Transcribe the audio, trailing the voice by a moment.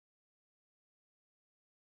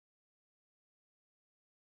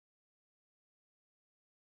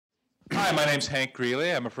Hi, my name's Hank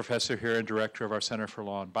Greeley. I'm a professor here and director of our Center for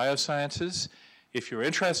Law and Biosciences. If you're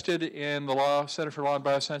interested in the Center for Law and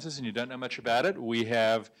Biosciences and you don't know much about it, we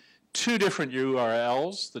have two different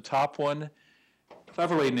URLs. The top one,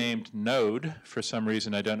 cleverly named Node, for some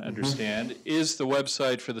reason I don't understand, is the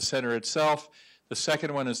website for the center itself. The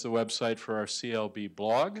second one is the website for our CLB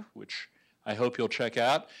blog, which I hope you'll check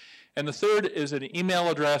out. And the third is an email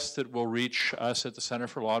address that will reach us at the Center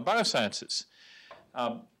for Law and Biosciences.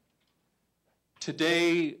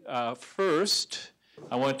 Today, first,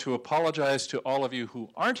 I want to apologize to all of you who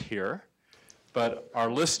aren't here, but are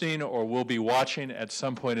listening or will be watching at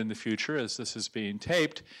some point in the future as this is being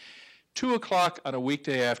taped. 2 o'clock on a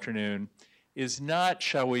weekday afternoon is not,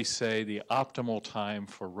 shall we say, the optimal time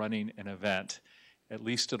for running an event, at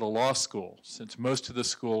least at a law school, since most of the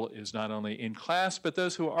school is not only in class, but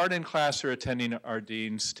those who aren't in class are attending our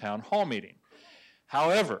dean's town hall meeting.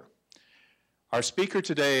 However, our speaker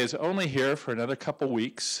today is only here for another couple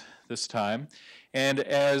weeks this time, and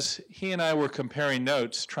as he and I were comparing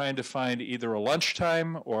notes, trying to find either a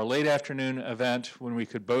lunchtime or a late afternoon event when we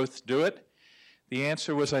could both do it, the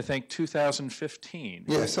answer was, I think, 2015.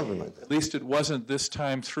 Yeah, something like that. At least it wasn't this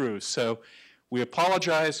time through. So we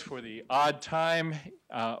apologize for the odd time.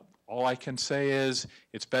 All I can say is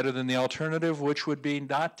it's better than the alternative, which would be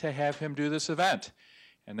not to have him do this event.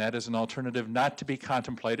 And that is an alternative not to be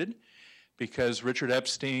contemplated, because Richard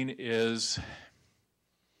Epstein is,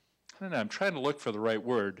 I don't know, I'm trying to look for the right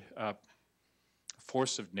word, a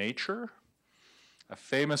force of nature, a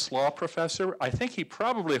famous law professor. I think he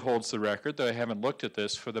probably holds the record, though I haven't looked at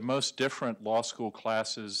this, for the most different law school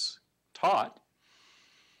classes taught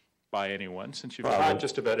by anyone, since you've taught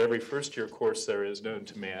just about every first-year course there is known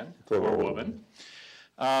to man or woman.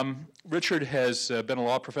 Richard has been a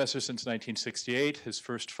law professor since 1968. His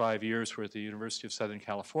first 5 years were at the University of Southern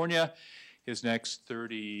California. His next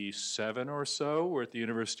 37 or so were at the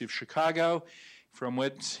University of Chicago, from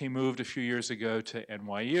which he moved a few years ago to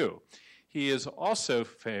NYU. He is also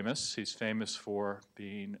famous. He's famous for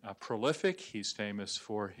being prolific. He's famous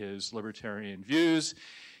for his libertarian views.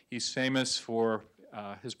 He's famous for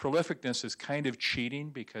his prolificness is kind of cheating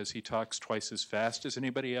because he talks twice as fast as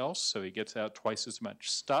anybody else, so he gets out twice as much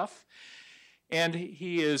stuff. And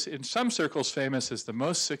he is, in some circles, famous as the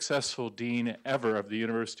most successful dean ever of the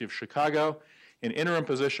University of Chicago, an interim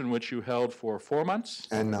position which you held for 4 months.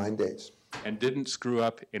 And 9 days. And didn't screw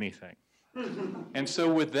up anything. And so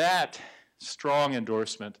with that strong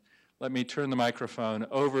endorsement, let me turn the microphone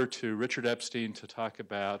over to Richard Epstein to talk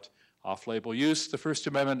about off-label use, the First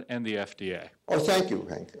Amendment, and the FDA. Oh, thank you,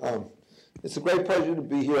 Hank. It's a great pleasure to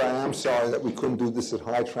be here. I am sorry that we couldn't do this at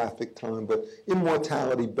high traffic time, but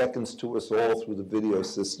immortality beckons to us all through the video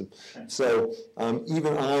system. So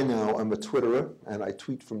even I now am a Twitterer, and I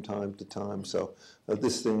tweet from time to time, so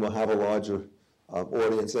this thing will have a larger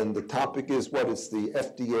audience. And the topic is, what is the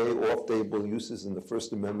FDA off-label uses in the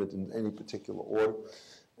First Amendment in any particular order?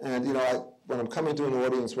 And you know, when I'm coming to an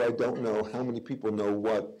audience where I don't know how many people know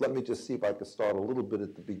what, let me just see if I can start a little bit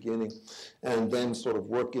at the beginning and then sort of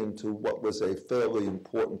work into what was a fairly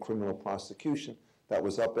important criminal prosecution that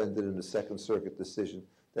was upended in the Second Circuit decision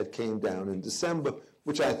that came down in December,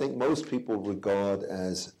 which I think most people regard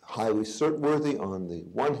as highly cert-worthy on the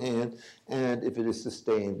one hand, and if it is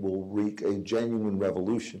sustained, will wreak a genuine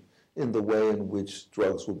revolution in the way in which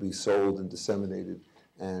drugs will be sold and disseminated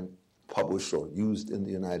and published or used in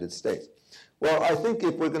the United States. Well, I think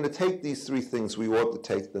if we're going to take these three things, we ought to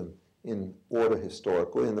take them in order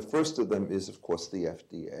historically, and the first of them is, of course, the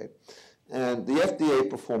FDA. And the FDA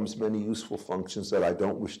performs many useful functions that I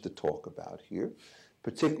don't wish to talk about here,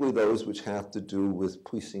 particularly those which have to do with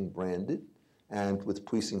policing branded and with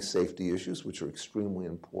policing safety issues, which are extremely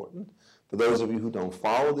important. For those of you who don't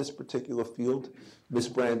follow this particular field,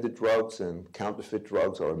 misbranded drugs and counterfeit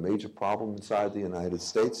drugs are a major problem inside the United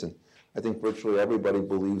States, and I think virtually everybody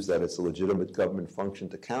believes that it's a legitimate government function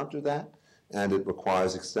to counter that, and it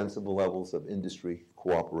requires extensive levels of industry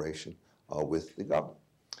cooperation with the government.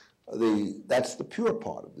 That's the pure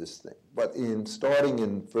part of this thing. But starting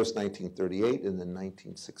in first 1938 and then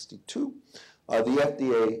 1962, the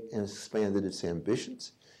FDA expanded its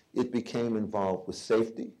ambitions. It became involved with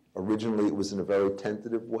safety. Originally, it was in a very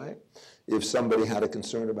tentative way. If somebody had a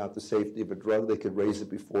concern about the safety of a drug, they could raise it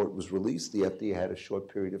before it was released. The FDA had a short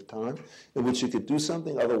period of time in which it could do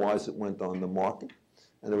something. Otherwise, it went on the market,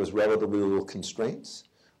 and there was relatively little constraints.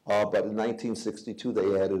 But in 1962,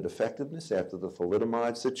 they added effectiveness after the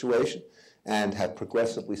thalidomide situation and have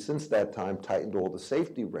progressively since that time tightened all the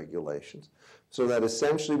safety regulations, so that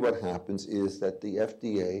essentially what happens is that the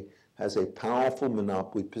FDA has a powerful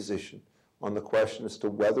monopoly position on the question as to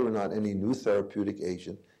whether or not any new therapeutic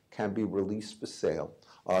agent can be released for sale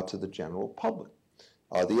to the general public.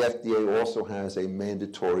 The FDA also has a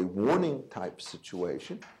mandatory warning type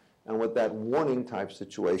situation, and what that warning type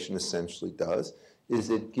situation essentially does is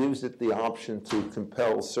it gives it the option to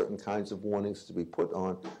compel certain kinds of warnings to be put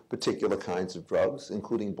on particular kinds of drugs,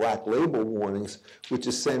 including black label warnings, which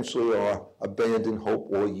essentially are abandon hope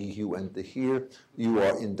or ye who enter here. You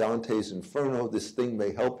are in Dante's Inferno. This thing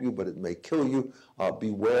may help you, but it may kill you.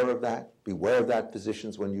 Beware of that. Beware of that,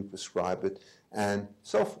 physicians, when you prescribe it, and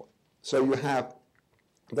so forth. So you have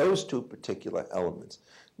those two particular elements.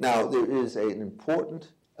 Now, there is an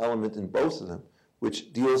important element in both of them,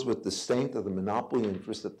 which deals with the strength of the monopoly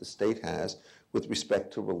interest that the state has with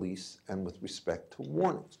respect to release and with respect to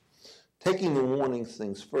warnings. Taking the warnings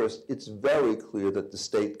things first, it's very clear that the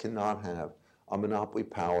state cannot have a monopoly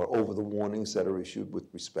power over the warnings that are issued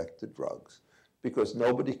with respect to drugs, because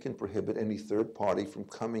nobody can prohibit any third party from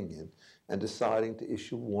coming in and deciding to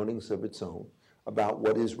issue warnings of its own about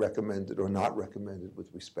what is recommended or not recommended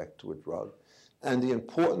with respect to a drug. And the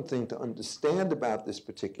important thing to understand about this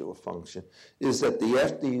particular function is that the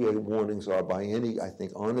FDA warnings are, by any, I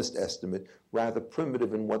think, honest estimate, rather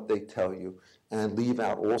primitive in what they tell you and leave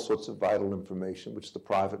out all sorts of vital information which the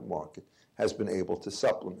private market has been able to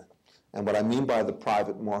supplement. And what I mean by the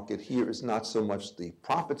private market here is not so much the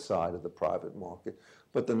profit side of the private market,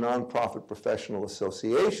 but the nonprofit professional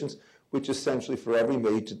associations, which essentially for every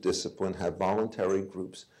major discipline have voluntary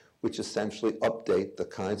groups which essentially update the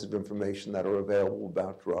kinds of information that are available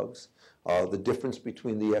about drugs. The difference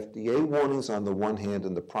between the FDA warnings on the one hand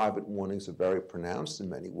and the private warnings are very pronounced in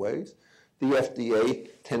many ways. The FDA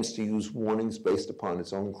tends to use warnings based upon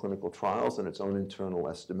its own clinical trials and its own internal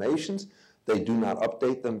estimations. They do not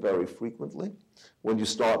update them very frequently. When you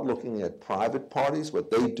start looking at private parties, what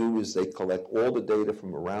they do is they collect all the data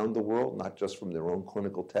from around the world, not just from their own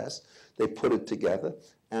clinical tests. They put it together,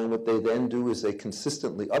 and what they then do is they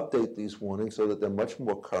consistently update these warnings so that they're much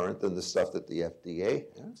more current than the stuff that the FDA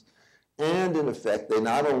has. And in effect, they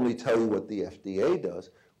not only tell you what the FDA does,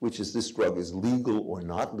 which is this drug is legal or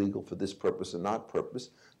not legal for this purpose or not purpose,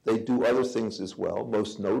 they do other things as well.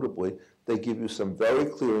 Most notably, they give you some very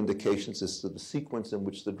clear indications as to the sequence in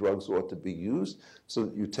which the drugs ought to be used, so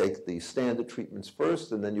that you take the standard treatments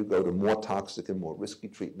first, and then you go to more toxic and more risky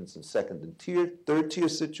treatments in second and third tier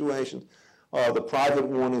situations. The private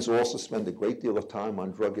warnings also spend a great deal of time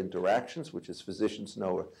on drug interactions, which, as physicians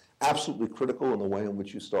know, are absolutely critical in the way in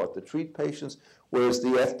which you start to treat patients, whereas the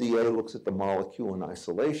FDA looks at the molecule in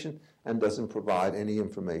isolation and doesn't provide any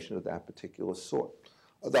information of that particular sort.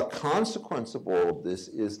 The consequence of all of this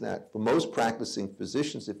is that for most practicing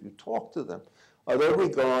physicians, if you talk to them, they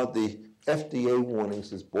regard the FDA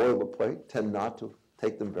warnings as boilerplate, tend not to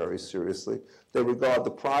take them very seriously. They regard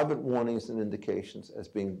the private warnings and indications as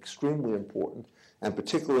being extremely important, and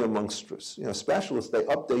particularly amongst specialists, they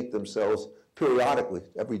update themselves periodically,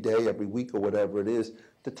 every day, every week, or whatever it is,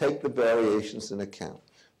 to take the variations in account.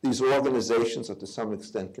 These organizations are to some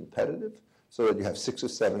extent competitive, so that you have 6 or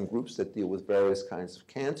 7 groups that deal with various kinds of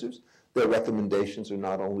cancers. Their recommendations are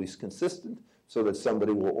not always consistent, so that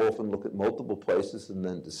somebody will often look at multiple places and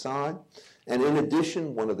then decide. And in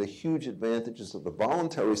addition, one of the huge advantages of the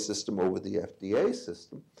voluntary system over the FDA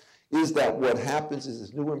system is that what happens is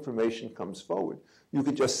as new information comes forward, you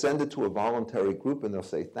could just send it to a voluntary group and they'll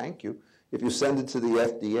say thank you. If you send it to the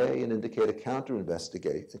FDA and indicate a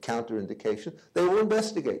counterindication, they will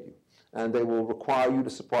investigate you. And they will require you to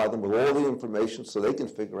supply them with all the information so they can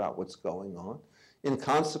figure out what's going on. In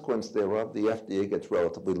consequence thereof, the FDA gets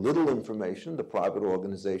relatively little information. The private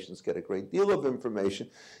organizations get a great deal of information.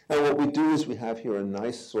 And what we do is we have here a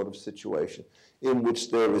nice sort of situation in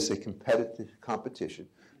which there is a competition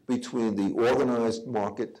between the organized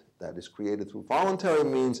market that is created through voluntary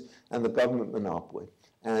means and the government monopoly.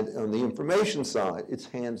 And on the information side, it's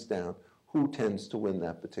hands down who tends to win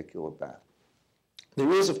that particular battle.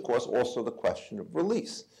 There is, of course, also the question of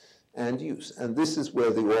release and use, and this is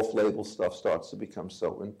where the off-label stuff starts to become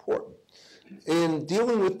so important. In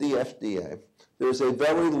dealing with the FDA, there's a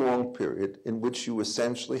very long period in which you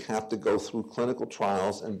essentially have to go through clinical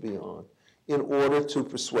trials and beyond in order to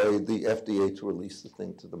persuade the FDA to release the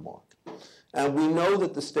thing to the market. And we know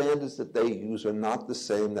that the standards that they use are not the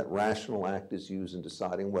same that rational actors use in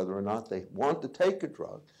deciding whether or not they want to take a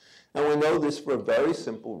drug. And we know this for a very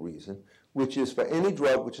simple reason, which is for any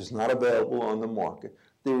drug which is not available on the market,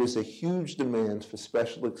 there is a huge demand for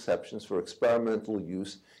special exceptions for experimental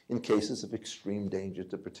use in cases of extreme danger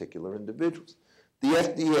to particular individuals. The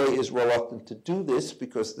FDA is reluctant to do this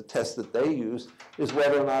because the test that they use is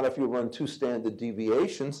whether or not if you run 2 standard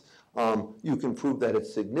deviations, you can prove that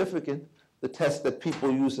it's significant. The test that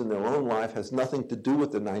people use in their own life has nothing to do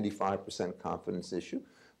with the 95% confidence issue.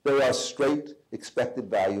 They are straight expected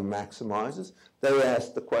value maximizers. They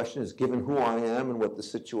ask the question is, given who I am and what the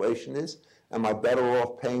situation is, am I better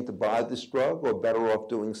off paying to buy this drug or better off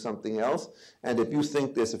doing something else? And if you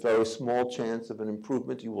think there's a very small chance of an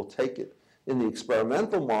improvement, you will take it in the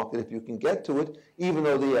experimental market if you can get to it, even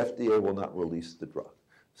though the FDA will not release the drug.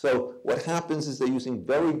 So what happens is they're using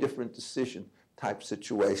very different decision type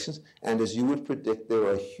situations, and as you would predict, there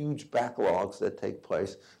are huge backlogs that take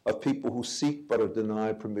place of people who seek but are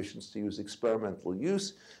denied permissions to use experimental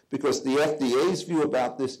use, because the FDA's view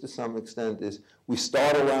about this to some extent is we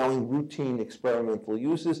start allowing routine experimental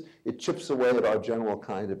uses, it chips away at our general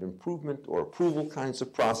kind of improvement or approval kinds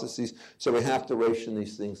of processes, so we have to ration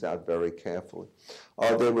these things out very carefully.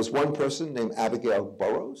 There was one person named Abigail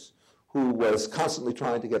Burroughs who was constantly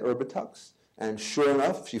trying to get Erbitux. And sure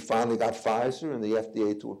enough, she finally got Pfizer and the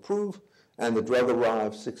FDA to approve, and the drug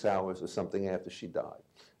arrived 6 hours or something after she died.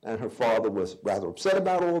 And her father was rather upset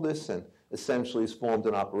about all this and essentially has formed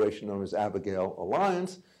an operation known as Abigail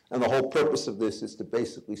Alliance. And the whole purpose of this is to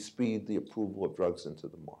basically speed the approval of drugs into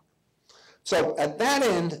the market. So at that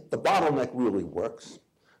end, the bottleneck really works.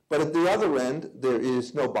 But at the other end, there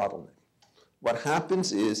is no bottleneck. What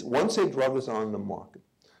happens is once a drug is on the market,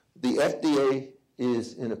 the FDA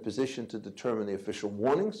is in a position to determine the official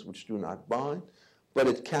warnings, which do not bind, but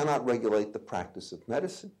it cannot regulate the practice of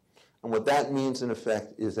medicine. And what that means, in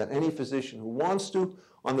effect, is that any physician who wants to,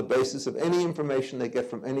 on the basis of any information they get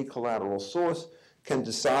from any collateral source, can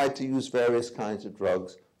decide to use various kinds of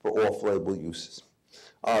drugs for off-label uses.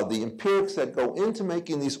 The empirics that go into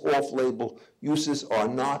making these off-label uses are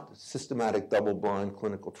not systematic double-blind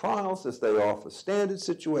clinical trials as they are for standard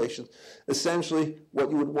situations. Essentially,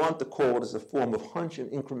 what you would want to call it is a form of hunch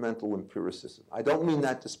and incremental empiricism. I don't mean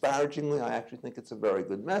that disparagingly. I actually think it's a very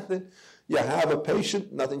good method. You have a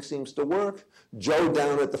patient, nothing seems to work. Joe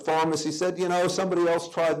down at the pharmacy said, you know, somebody else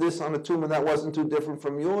tried this on a tumor that wasn't too different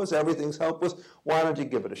from yours. Everything's helpless. Why don't you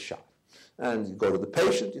give it a shot? And you go to the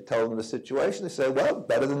patient, you tell them the situation, they say, well,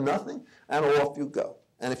 better than nothing, and off you go.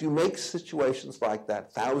 And if you make situations like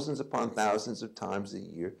that thousands upon thousands of times a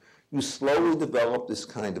year, you slowly develop this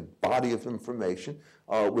kind of body of information,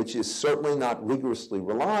 which is certainly not rigorously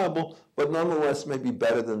reliable, but nonetheless may be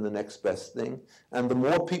better than the next best thing. And the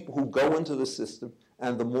more people who go into the system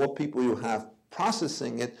and the more people you have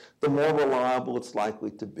processing it, the more reliable it's likely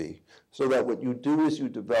to be. So that what you do is you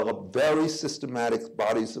develop very systematic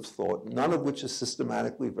bodies of thought, none of which is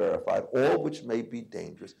systematically verified, all which may be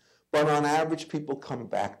dangerous. But on average, people come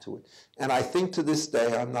back to it. And I think to this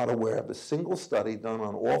day, I'm not aware of a single study done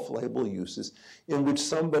on off-label uses in which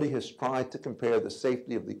somebody has tried to compare the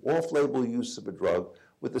safety of the off-label use of a drug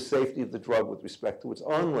with the safety of the drug with respect to its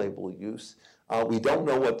on-label use. We don't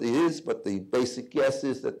know what it is, but the basic guess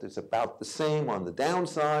is that it's about the same on the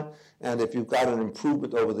downside. And if you've got an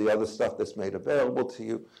improvement over the other stuff that's made available to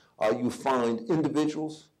you, you find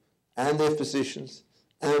individuals and their physicians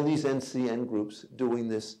and these NCN groups doing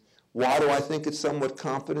this. Why do I think it's somewhat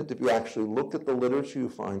confident? If you actually look at the literature, you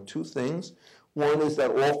find two things. One is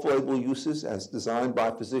that off-label uses, as designed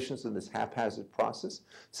by physicians in this haphazard process,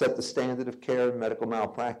 set the standard of care in medical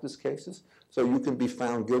malpractice cases. So you can be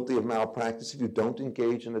found guilty of malpractice if you don't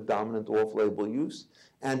engage in a dominant off-label use.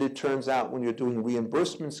 And it turns out when you're doing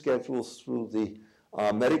reimbursement schedules through the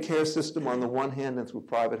Medicare system on the one hand and through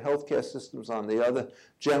private healthcare systems on the other,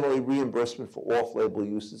 generally reimbursement for off-label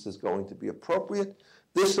uses is going to be appropriate.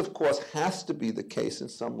 This, of course, has to be the case in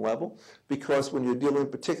some level because when you're dealing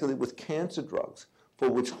particularly with cancer drugs, for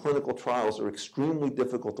which clinical trials are extremely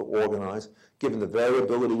difficult to organize, given the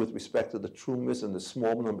variability with respect to the tumors and the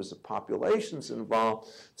small numbers of populations involved,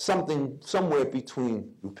 somewhere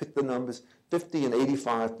between, you pick the numbers, 50 and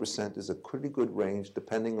 85% is a pretty good range,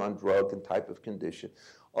 depending on drug and type of condition.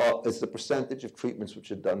 It's the percentage of treatments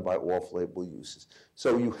which are done by off-label uses.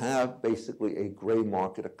 So you have basically a gray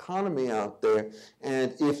market economy out there,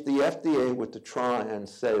 and if the FDA were to try and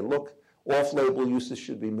say, look, off-label uses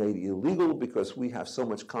should be made illegal because we have so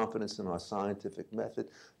much confidence in our scientific method,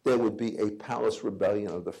 there would be a Palace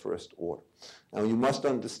Rebellion of the first order. Now you must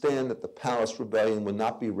understand that the Palace Rebellion would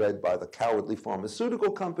not be led by the cowardly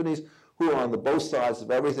pharmaceutical companies who are on the both sides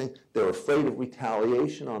of everything. They're afraid of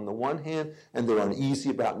retaliation on the one hand, and they're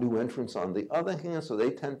uneasy about new entrants on the other hand, so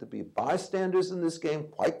they tend to be bystanders in this game,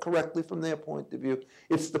 quite correctly from their point of view.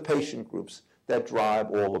 It's the patient groups that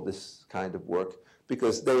drive all of this kind of work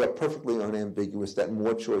because they are perfectly unambiguous that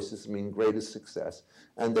more choices mean greater success,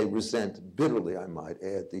 and they resent bitterly, I might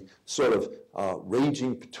add, the sort of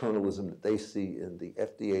raging paternalism that they see in the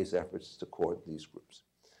FDA's efforts to court these groups.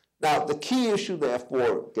 Now, the key issue,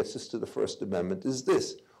 therefore, gets us to the First Amendment, is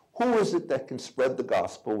this. Who is it that can spread the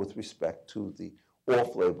gospel with respect to the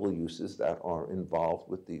off-label uses that are involved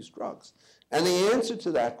with these drugs? And the answer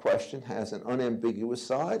to that question has an unambiguous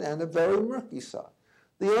side and a very murky side.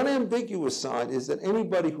 The unambiguous side is that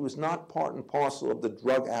anybody who is not part and parcel of the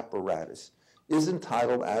drug apparatus is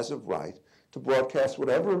entitled, as of right, to broadcast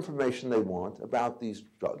whatever information they want about these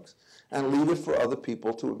drugs and leave it for other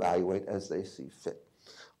people to evaluate as they see fit.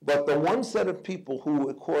 But the one set of people who,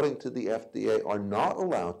 according to the FDA, are not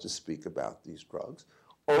allowed to speak about these drugs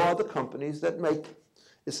are the companies that make them.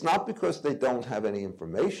 It's not because they don't have any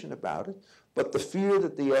information about it, but the fear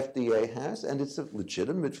that the FDA has, and it's a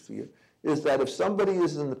legitimate fear, is that if somebody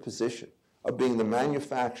is in the position of being the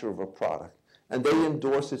manufacturer of a product and they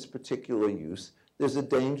endorse its particular use, there's a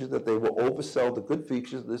danger that they will oversell the good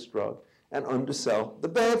features of this drug and undersell the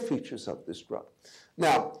bad features of this drug.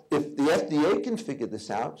 Now, if the FDA can figure this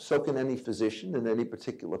out, so can any physician and any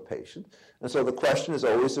particular patient. And so the question has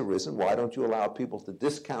always arisen, why don't you allow people to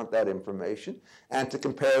discount that information and to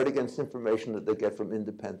compare it against information that they get from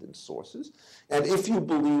independent sources? And if you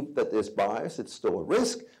believe that there's bias, it's still a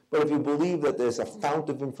risk. But if you believe that there's a fount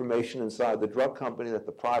of information inside the drug company that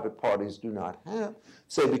the private parties do not have,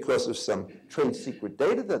 say because of some trade secret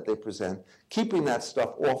data that they present, keeping that stuff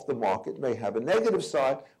off the market may have a negative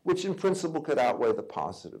side, which in principle could outweigh the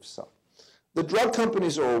positive side. The drug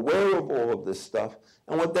companies are aware of all of this stuff,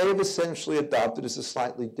 and what they have essentially adopted is a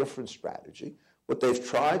slightly different strategy. What they've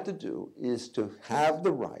tried to do is to have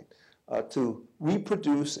the right to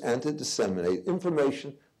reproduce and to disseminate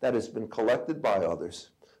information that has been collected by others,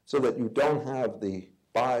 so that you don't have the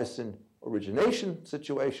bias in origination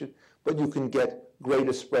situation, but you can get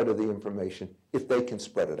greater spread of the information if they can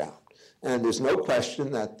spread it out. And there's no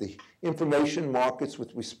question that the information markets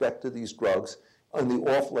with respect to these drugs on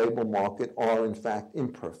the off-label market are in fact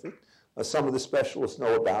imperfect. Some of the specialists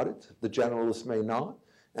know about it, the generalist may not.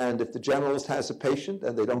 And if the generalist has a patient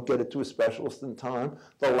and they don't get it to a specialist in time,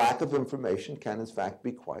 the lack of information can in fact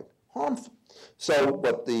be quite harmful. So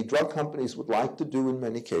what the drug companies would like to do in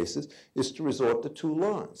many cases is to resort to two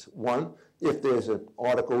lines. One, if there's an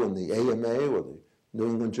article in the AMA or the New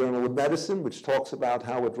England Journal of Medicine which talks about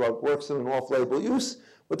how a drug works in an off-label use,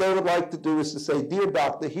 what they would like to do is to say, dear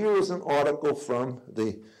doctor, here is an article from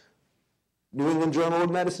the New England Journal of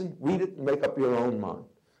Medicine, read it and make up your own mind.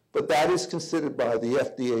 But that is considered by the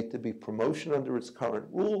FDA to be promotion under its current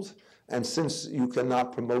rules. And since you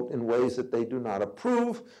cannot promote in ways that they do not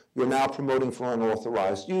approve, you're now promoting for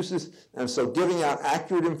unauthorized uses. And so giving out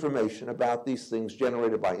accurate information about these things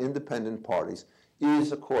generated by independent parties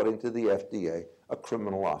is, according to the FDA, a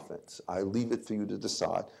criminal offense. I leave it for you to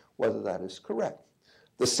decide whether that is correct.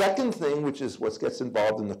 The second thing, which is what gets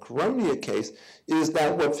involved in the Caronia case, is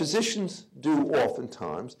that what physicians do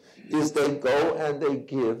oftentimes is they go and they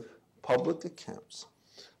give public accounts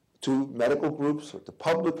to medical groups or to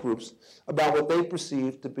public groups about what they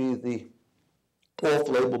perceive to be the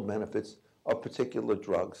off-label benefits of particular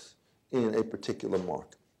drugs in a particular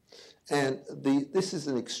market. And this is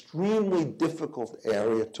an extremely difficult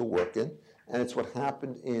area to work in, and it's what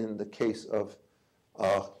happened in the case of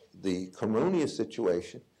the Caronia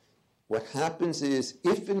situation. What happens is,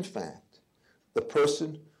 if in fact the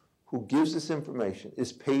person who gives this information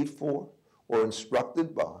is paid for or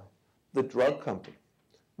instructed by the drug company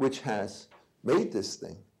which has made this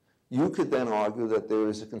thing, you could then argue that there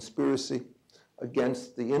is a conspiracy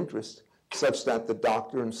against the interest such that the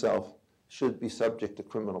doctor himself should be subject to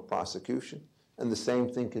criminal prosecution. And the same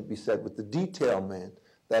thing could be said with the detail man,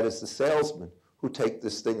 that is the salesman who take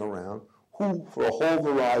this thing around, who, for a whole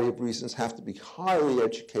variety of reasons, have to be highly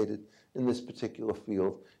educated in this particular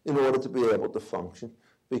field in order to be able to function,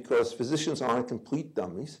 because physicians aren't complete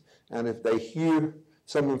dummies, and if they hear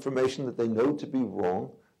some information that they know to be wrong,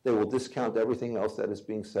 they will discount everything else that is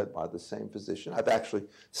being said by the same physician. I've actually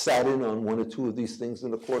sat in on one or two of these things in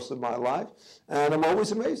the course of my life, and I'm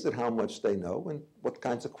always amazed at how much they know and what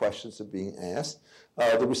kinds of questions are being asked.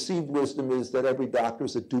 The received wisdom is that every doctor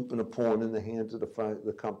is a dupe and a pawn in the hands of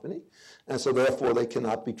the company, and so therefore they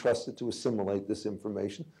cannot be trusted to assimilate this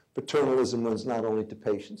information. Paternalism runs not only to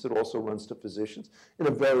patients, it also runs to physicians in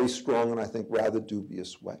a very strong and I think rather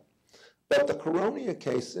dubious way. But the Caronia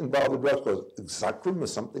case involved a drug called Exicrim or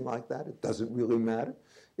something like that. It doesn't really matter.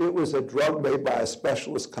 It was a drug made by a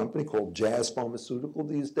specialist company called Jazz Pharmaceutical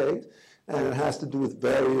these days, and it has to do with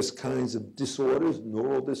various kinds of disorders,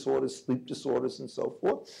 neural disorders, sleep disorders, and so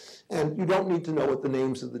forth. And you don't need to know what the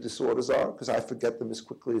names of the disorders are, because I forget them as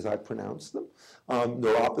quickly as I pronounce them.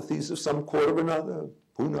 Neuropathies of some sort or another,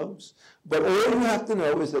 who knows? But all you have to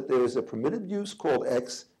know is that there is a permitted use called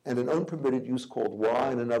X, and an unpermitted use called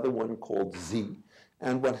Y and another one called Z.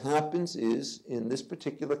 And what happens is, in this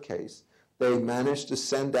particular case, they managed to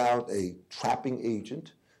send out a trapping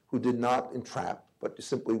agent who did not entrap, but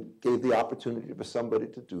simply gave the opportunity for somebody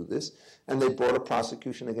to do this. And they brought a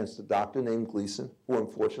prosecution against a doctor named Gleason, who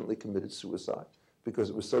unfortunately committed suicide because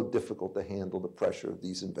it was so difficult to handle the pressure of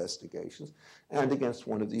these investigations, and against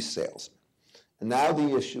one of these salesmen. And now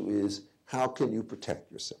the issue is, how can you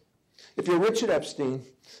protect yourself? If you're Richard Epstein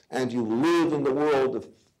and you live in the world of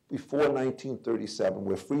before 1937,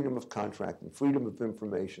 where freedom of contract and freedom of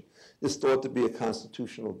information is thought to be a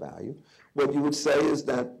constitutional value, what you would say is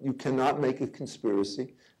that you cannot make a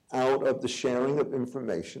conspiracy out of the sharing of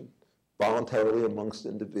information voluntarily amongst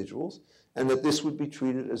individuals, and that this would be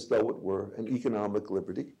treated as though it were an economic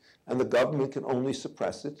liberty, and the government can only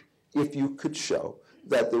suppress it if you could show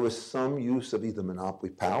that there was some use of either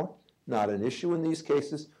monopoly power, not an issue in these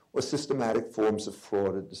cases, or systematic forms of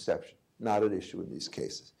fraud and deception, not an issue in these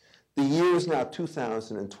cases. The year is now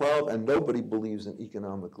 2012, and nobody believes in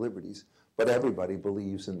economic liberties, but everybody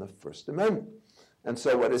believes in the First Amendment. And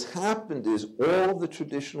so what has happened is all the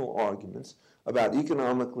traditional arguments about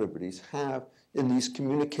economic liberties have, in these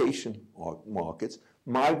communication markets,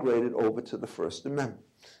 migrated over to the First Amendment.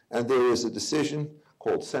 And there is a decision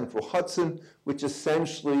called Central Hudson, which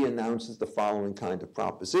essentially announces the following kind of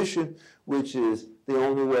proposition, which is the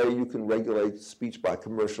only way you can regulate speech by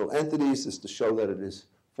commercial entities is to show that it is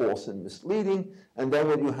false and misleading, and then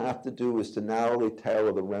what you have to do is to narrowly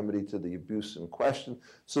tailor the remedy to the abuse in question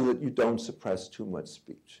so that you don't suppress too much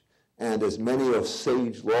speech. And as many a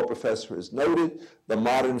sage law professor has noted, the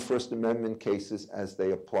modern First Amendment cases as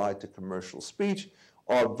they apply to commercial speech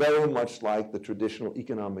are very much like the traditional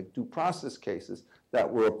economic due process cases that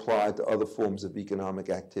were applied to other forms of economic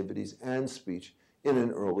activities and speech in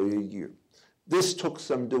an earlier year. This took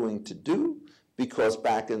some doing to do, because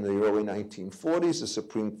back in the early 1940s, the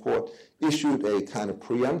Supreme Court issued a kind of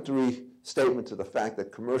peremptory statement to the fact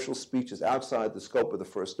that commercial speech is outside the scope of the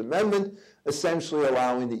First Amendment, essentially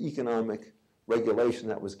allowing the economic regulation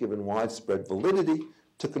that was given widespread validity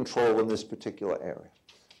to control in this particular area.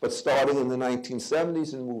 But starting in the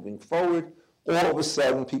 1970s and moving forward, all of a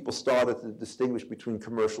sudden people started to distinguish between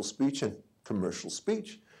commercial speech and commercial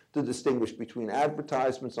speech, to distinguish between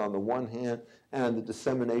advertisements on the one hand and the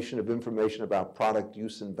dissemination of information about product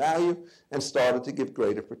use and value, and started to give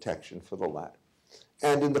greater protection for the latter.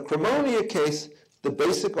 And in the Caronia case, the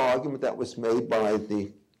basic argument that was made by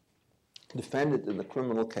the defendant in the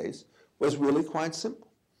criminal case was really quite simple.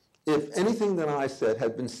 If anything that I said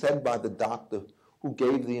had been said by the doctor who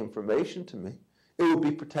gave the information to me, it would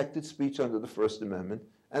be protected speech under the First Amendment,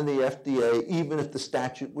 and the FDA, even if the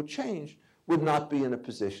statute would change, would not be in a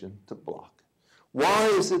position to block. Why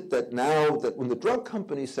is it that now that when the drug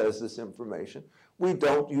company says this information, we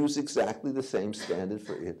don't use exactly the same standard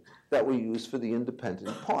for it that we use for the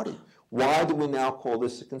independent party? Why do we now call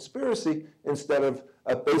this a conspiracy instead of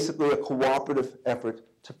basically a cooperative effort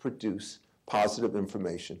to produce positive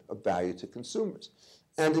information of value to consumers?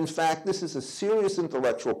 And in fact, this is a serious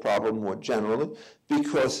intellectual problem more generally,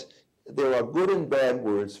 because there are good and bad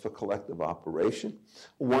words for collective operation.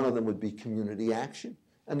 One of them would be community action,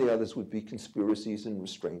 and the others would be conspiracies and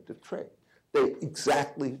restraint of trade. They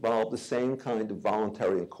exactly involve the same kind of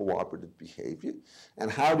voluntary and cooperative behavior.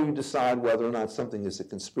 And how do you decide whether or not something is a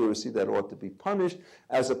conspiracy that ought to be punished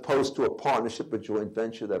as opposed to a partnership or joint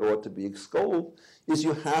venture that ought to be extolled, is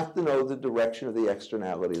you have to know the direction of the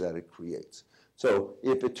externality that it creates. So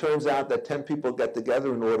if it turns out that 10 people get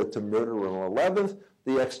together in order to murder an 11th,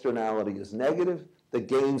 the externality is negative. The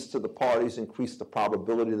gains to the parties increase the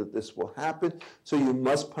probability that this will happen. So you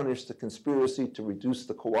must punish the conspiracy to reduce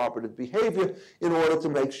the cooperative behavior in order to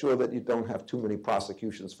make sure that you don't have too many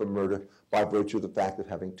prosecutions for murder by virtue of the fact of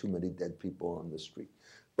having too many dead people on the street.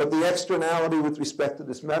 But the externality with respect to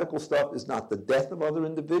this medical stuff is not the death of other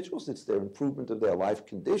individuals, it's their improvement of their life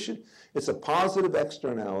condition. It's a positive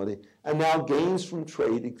externality, and now gains from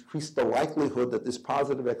trade increase the likelihood that this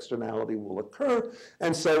positive externality will occur.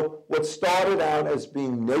 And so what started out as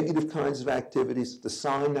being negative kinds of activities, the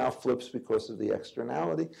sign now flips because of the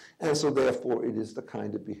externality, and so therefore it is the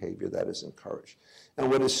kind of behavior that is encouraged. And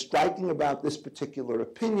what is striking about this particular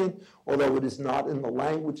opinion, although it is not in the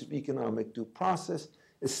language of economic due process,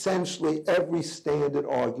 essentially every standard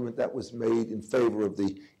argument that was made in favor of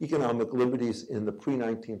the economic liberties in the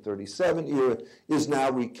pre-1937 era is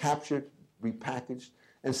now recaptured, repackaged,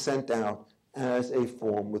 and sent out as a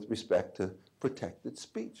form with respect to protected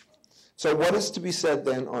speech. So what is to be said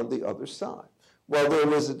then on the other side? Well, there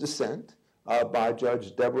was a dissent by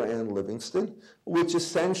Judge Deborah Ann Livingston, which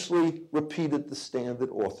essentially repeated the standard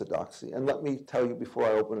orthodoxy. And let me tell you before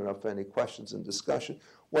I open it up for any questions and discussion,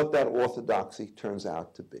 what that orthodoxy turns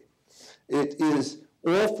out to be. It is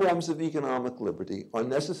all forms of economic liberty are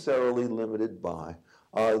necessarily limited by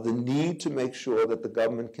the need to make sure that the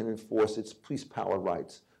government can enforce its police power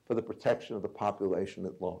rights for the protection of the population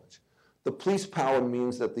at large. The police power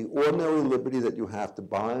means that the ordinary liberty that you have to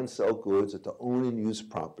buy and sell goods or to own and use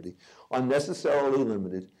property are necessarily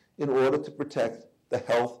limited in order to protect the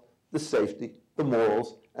health, the safety, the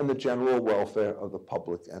morals, and the general welfare of the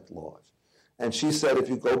public at large. And she said if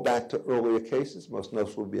you go back to earlier cases, most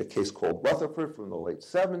notably would be a case called Rutherford from the late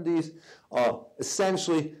 70s,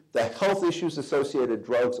 essentially the health issues associated with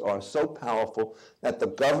drugs are so powerful that the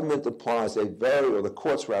government applies or the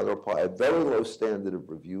courts rather apply a very low standard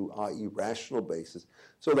of review, i.e. rational basis,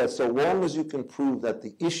 so that so long as you can prove that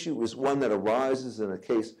the issue is one that arises in a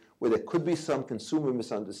case where there could be some consumer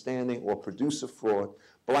misunderstanding or producer fraud,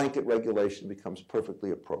 blanket regulation becomes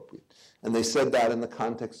perfectly appropriate. And they said that in the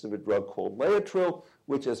context of a drug called Laetrile,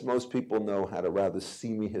 which, as most people know, had a rather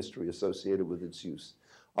seamy history associated with its use.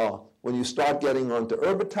 When you start getting onto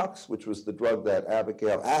Erbitux, which was the drug that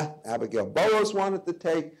Abigail Burroughs wanted to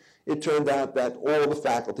take, it turned out that all the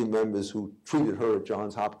faculty members who treated her at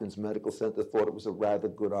Johns Hopkins Medical Center thought it was a rather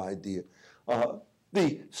good idea.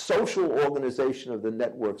 The social organization of the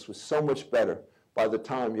networks was so much better by the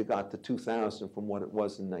time you got to 2000 from what it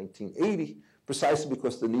was in 1980, precisely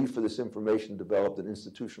because the need for this information developed an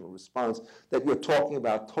institutional response, that you're talking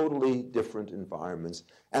about totally different environments.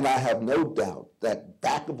 And I have no doubt that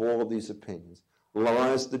back of all of these opinions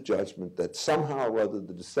lies the judgment that somehow or other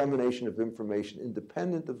the dissemination of information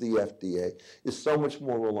independent of the FDA is so much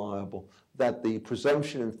more reliable that the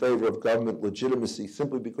presumption in favor of government legitimacy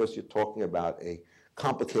simply because you're talking about a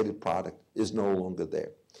complicated product is no longer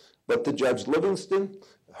there. But to Judge Livingston,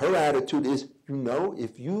 her attitude is, you know,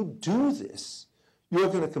 if you do this, you're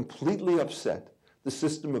going to completely upset the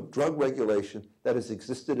system of drug regulation that has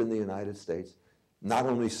existed in the United States, not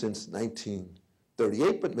only since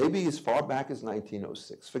 1938, but maybe as far back as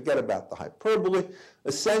 1906. Forget about the hyperbole.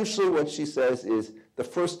 Essentially what she says is the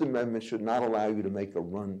First Amendment should not allow you to make a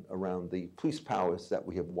run around the police powers that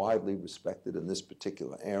we have widely respected in this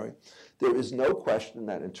particular area. There is no question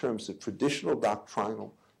that in terms of traditional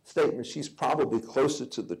doctrinal statement, she's probably closer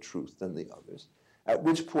to the truth than the others, at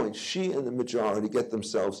which point she and the majority get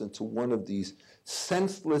themselves into one of these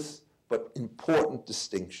senseless but important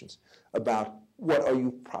distinctions about what are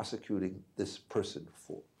you prosecuting this person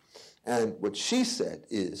for. And what she said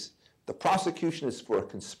is the prosecution is for a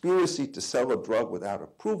conspiracy to sell a drug without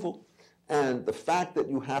approval, and the fact that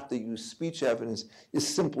you have to use speech evidence is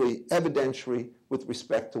simply evidentiary with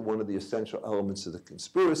respect to one of the essential elements of the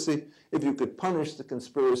conspiracy. If you could punish the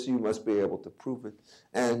conspiracy, you must be able to prove it.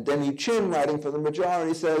 And Denny Chin, writing for the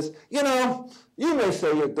majority, says, you know, you may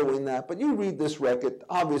say you're doing that, but you read this record,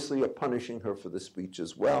 obviously you're punishing her for the speech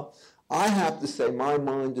as well. I have to say my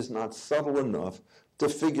mind is not subtle enough to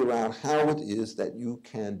figure out how it is that you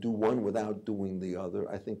can do one without doing the other.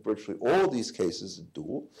 I think virtually all of these cases are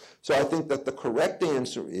dual. So I think that the correct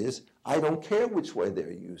answer is, I don't care which way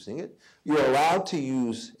they're using it. You're allowed to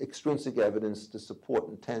use extrinsic evidence to support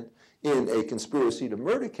intent in a conspiracy to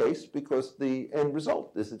murder case because the end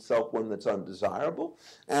result is itself one that's undesirable.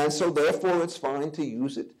 And so therefore it's fine to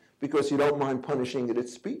use it because you don't mind punishing it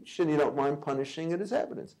as speech and you don't mind punishing it as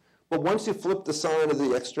evidence. But once you flip the sign of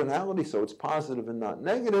the externality so it's positive and not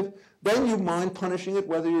negative, then you mind punishing it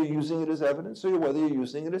whether you're using it as evidence or whether you're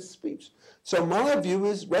using it as speech. So my view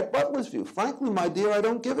is Rhett Butler's view. Frankly, my dear, I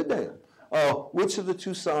don't give a damn which of the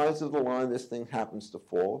two sides of the line this thing happens to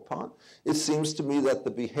fall upon. It seems to me that the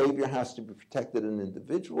behavior has to be protected in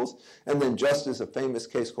individuals. And then just as a famous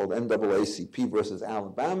case called NAACP versus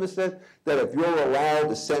Alabama said, that if you're allowed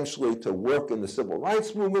essentially to work in the civil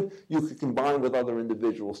rights movement, you could combine with other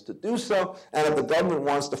individuals to do so. And if the government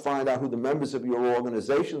wants to find out who the members of your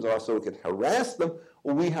organizations are so it could harass them,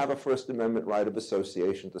 well, we have a First Amendment right of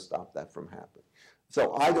association to stop that from happening.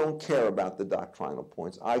 So I don't care about the doctrinal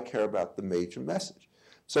points. I care about the major message.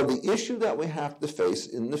 So the issue that we have to face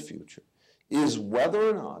in the future is whether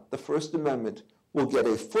or not the First Amendment will get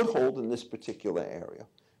a foothold in this particular area.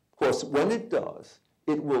 Of course, when it does,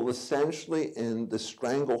 it will essentially end the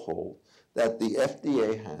stranglehold that the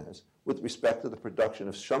FDA has with respect to the production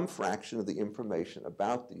of some fraction of the information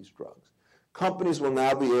about these drugs. Companies will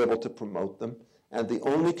now be able to promote them, and the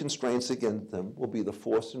only constraints against them will be the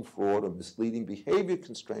force and fraud or misleading behavior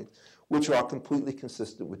constraints, which are completely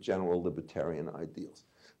consistent with general libertarian ideals.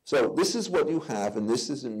 So this is what you have, and this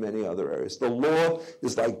is in many other areas. The law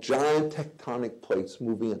is like giant tectonic plates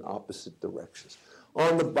moving in opposite directions.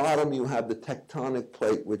 On the bottom, you have the tectonic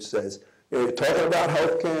plate, which says, you're talking about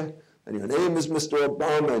healthcare, and your name is Mr.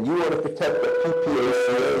 Obama, and you want to protect the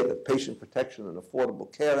PPACA, the Patient Protection and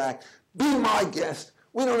Affordable Care Act. Be my guest.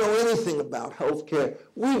 We don't know anything about healthcare.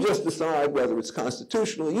 We just decide whether it's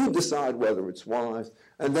constitutional. You decide whether it's wise.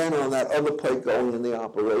 And then on that other plate going in the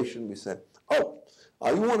operation, we said, oh,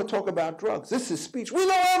 you want to talk about drugs? This is speech. We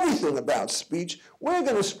know everything about speech. We're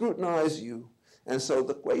going to scrutinize you. And so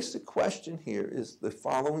the basic question here is the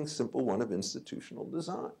following simple one of institutional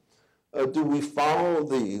design. Do we follow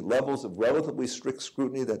the levels of relatively strict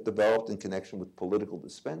scrutiny that developed in connection with political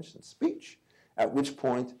dispense and speech, at which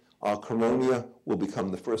point Caronia will become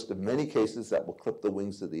the first of many cases that will clip the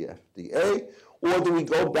wings of the FDA? Or do we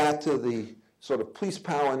go back to the sort of police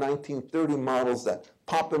power 1930 models that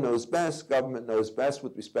Papa knows best, government knows best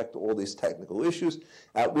with respect to all these technical issues,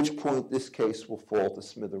 at which point this case will fall to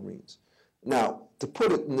smithereens? Now, to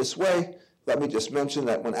put it in this way, let me just mention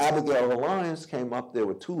that when Abigail Alliance came up, there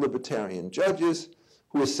were two libertarian judges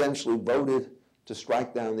who essentially voted to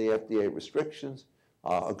strike down the FDA restrictions.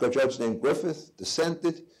 A judge named Griffith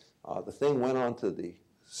dissented. The thing went on to the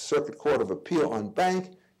Circuit Court of Appeal on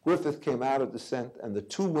bank. Griffith came out of dissent, and the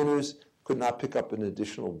two winners could not pick up an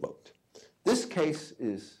additional vote. This case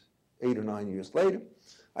is 8 or 9 years later.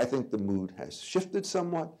 I think the mood has shifted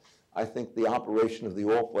somewhat. I think the operation of the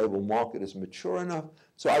off-label market is mature enough,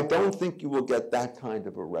 so I don't think you will get that kind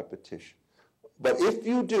of a repetition. But if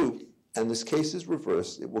you do, and this case is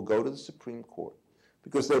reversed, it will go to the Supreme Court,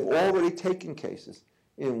 because they've already taken cases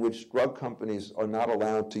in which drug companies are not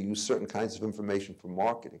allowed to use certain kinds of information for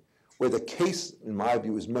marketing, where the case, in my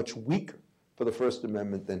view, is much weaker for the First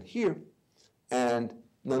Amendment than here, and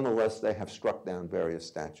nonetheless, they have struck down various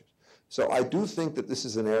statutes. So I do think that this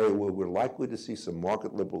is an area where we're likely to see some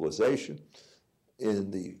market liberalization.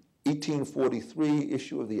 In the 1843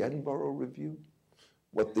 issue of the Edinburgh Review,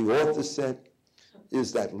 what the author said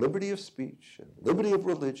is that liberty of speech and liberty of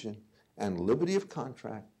religion and liberty of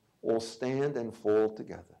contract all stand and fall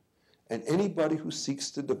together. And anybody who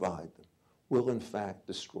seeks to divide them will in fact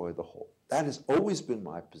destroy the whole. That has always been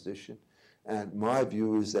my position. And my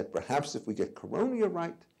view is that perhaps if we get Caronia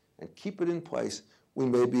right and keep it in place, we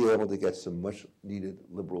may be able to get some much needed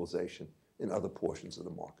liberalization in other portions of the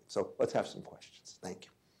market. So let's have some questions. Thank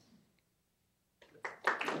you.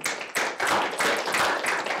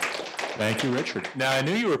 Thank you, Richard. Now, I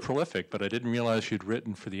knew you were prolific, but I didn't realize you'd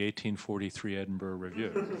written for the 1843 Edinburgh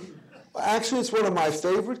Review. Well, actually, it's one of my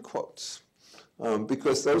favorite quotes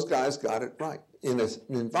because those guys got it right. In an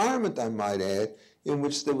environment, I might add, in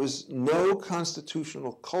which there was no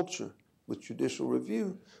constitutional culture with judicial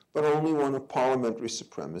review, but only one of parliamentary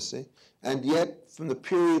supremacy. And yet, from the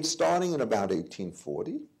period starting in about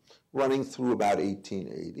 1840, running through about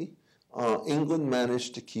 1880, England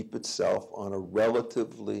managed to keep itself on a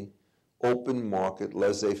relatively open market,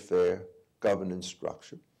 laissez-faire governance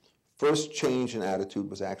structure. First change in attitude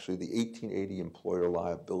was actually the 1880 Employer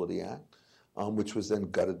Liability Act, which was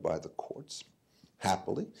then gutted by the courts,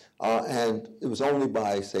 happily. And it was only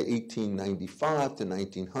by, say, 1895 to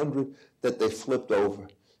 1900 that they flipped over.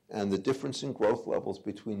 And the difference in growth levels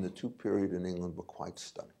between the two periods in England were quite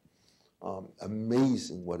stunning.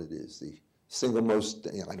 Amazing what it is. The single most,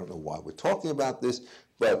 I don't know why we're talking about this,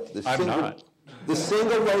 but the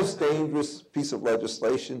single most dangerous piece of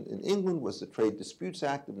legislation in England was the Trade Disputes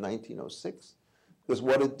Act of 1906, because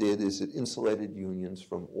what it did is it insulated unions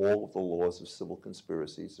from all of the laws of civil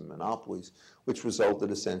conspiracies and monopolies, which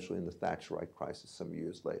resulted essentially in the Thatcherite crisis some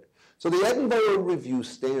years later. So the Edinburgh Review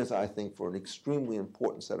stands, I think, for an extremely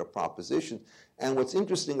important set of propositions. And what's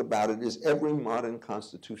interesting about it is every modern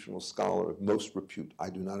constitutional scholar of most repute, I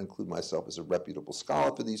do not include myself as a reputable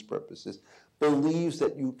scholar for these purposes, believes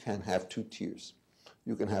that you can have two tiers.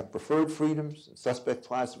 You can have preferred freedoms and suspect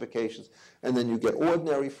classifications, and then you get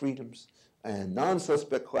ordinary freedoms and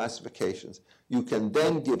non-suspect classifications. You can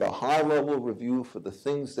then give a high-level review for the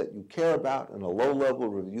things that you care about and a low-level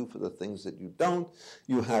review for the things that you don't.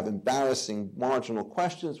 You have embarrassing marginal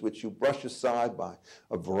questions, which you brush aside by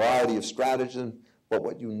a variety of stratagems. But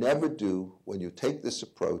what you never do when you take this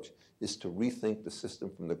approach is to rethink the system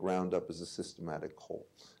from the ground up as a systematic whole.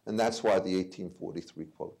 And that's why the 1843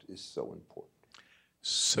 quote is so important.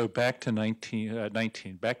 So back to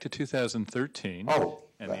 2013. Oh.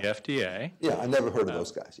 And the FDA. Yeah, I never heard of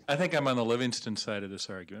those guys. I think I'm on the Livingston side of this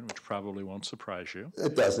argument, which probably won't surprise you.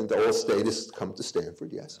 It doesn't. All statists come to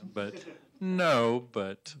Stanford, yes. But no,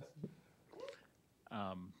 but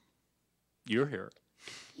you're here.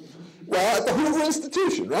 Well, at the Hoover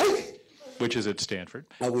Institution, right? which is at Stanford.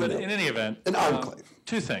 Oh, But know. in any event, An enclave.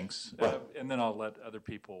 two things, Right. and then I'll let other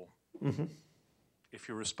people, if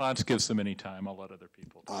your response gives them any time, I'll let other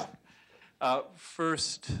people talk.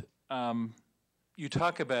 First, you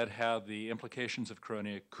talk about how the implications of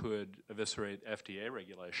Caronia could eviscerate FDA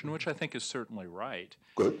regulation, which I think is certainly right.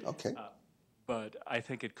 Good, okay. But I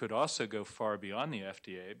think it could also go far beyond the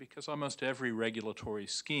FDA because almost every regulatory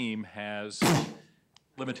scheme has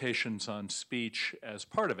limitations on speech as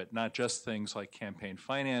part of it, not just things like campaign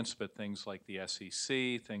finance, but things like the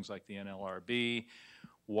SEC, things like the NLRB.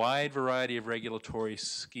 Wide variety of regulatory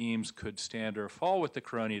schemes could stand or fall with the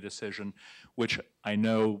Caronia decision, which I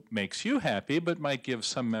know makes you happy, but might give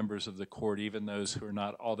some members of the court, even those who are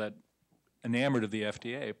not all that enamored of the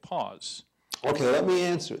FDA, pause. Okay, let me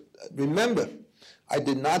answer it. Remember, I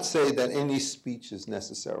did not say that any speech is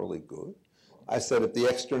necessarily good. I said if the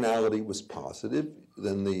externality was positive,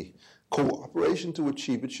 then the cooperation to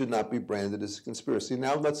achieve it should not be branded as a conspiracy.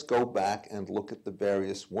 Now let's go back and look at the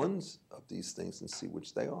various ones of these things and see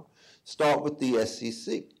which they are. Start with the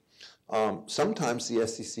SEC. Sometimes the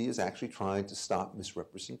SEC is actually trying to stop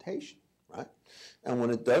misrepresentation, right? And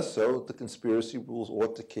when it does so, the conspiracy rules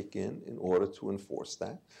ought to kick in order to enforce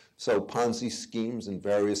that. So Ponzi schemes and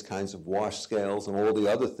various kinds of wash scales and all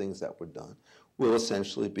the other things that were done will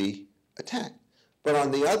essentially be attacked. But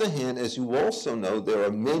on the other hand, as you also know, there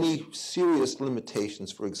are many serious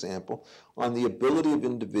limitations, for example, on the ability of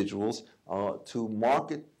individuals to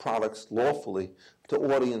market products lawfully to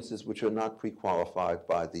audiences which are not pre-qualified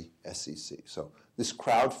by the SEC. So this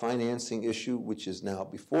crowd financing issue, which is now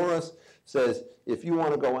before us, says if you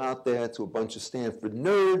want to go out there to a bunch of Stanford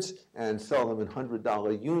nerds and sell them in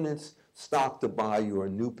 $100 units, stock to buy your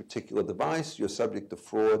new particular device, you're subject to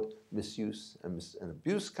fraud, misuse, and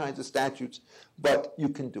abuse kinds of statutes, but you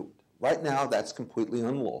can do it. Right now, that's completely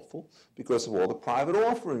unlawful because of all the private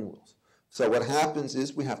offering rules. So what happens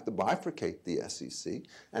is we have to bifurcate the SEC,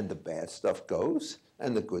 and the bad stuff goes,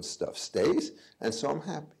 and the good stuff stays, and so I'm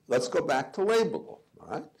happy. Let's go back to labor law, all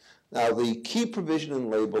right? Now, the key provision in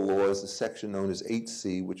labor law is a section known as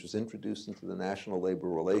 8C, which was introduced into the National Labor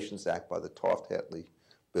Relations Act by the Taft-Hartley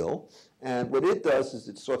bill. And what it does is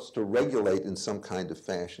it starts to regulate in some kind of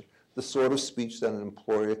fashion the sort of speech that an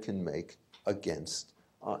employer can make against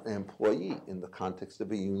an employee in the context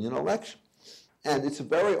of a union election. And it's a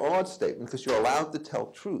very odd statement because you're allowed to tell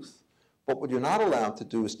truth. But what you're not allowed to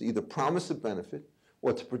do is to either promise a benefit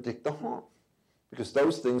or to predict the harm, because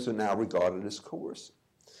those things are now regarded as coercive.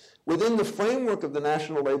 Within the framework of the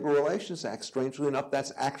National Labor Relations Act, strangely enough,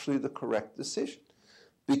 that's actually the correct decision,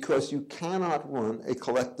 because you cannot run a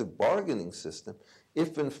collective bargaining system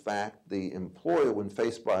if, in fact, the employer, when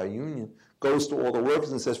faced by a union, goes to all the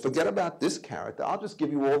workers and says, forget about this character, I'll just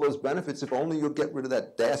give you all those benefits if only you'll get rid of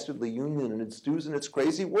that dastardly union and its dues and its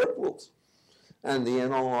crazy work rules. And the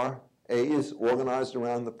NLRA is organized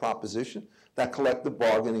around the proposition that collective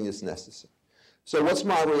bargaining is necessary. So what's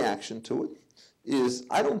my reaction to it? Is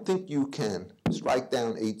I don't think you can strike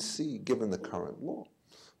down 8C given the current law.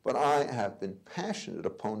 But I have been passionate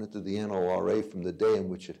opponent of the NLRA from the day in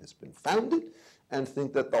which it has been founded, and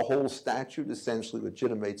think that the whole statute essentially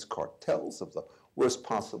legitimates cartels of the worst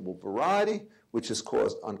possible variety, which has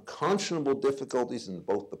caused unconscionable difficulties in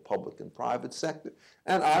both the public and private sector.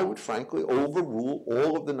 And I would frankly overrule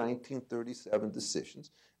all of the 1937 decisions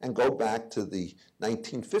and go back to the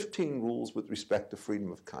 1915 rules with respect to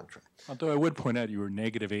freedom of contract. Although I would point out you were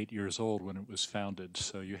 -8 years old when it was founded,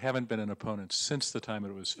 so you haven't been an opponent since the time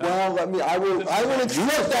it was founded. Well, I will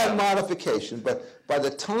accept that modification, but by the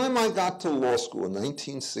time I got to law school in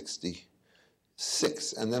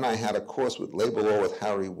 1966, and then I had a course with labor law with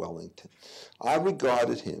Harry Wellington, I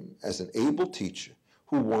regarded him as an able teacher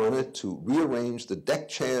who wanted to rearrange the deck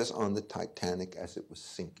chairs on the Titanic as it was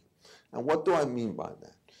sinking. And what do I mean by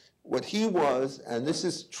that? What he was, and this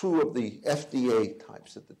is true of the FDA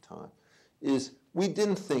types at the time, is we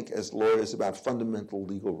didn't think as lawyers about fundamental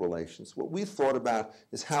legal relations. What we thought about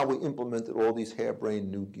is how we implemented all these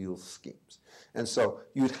harebrained New Deal schemes. And so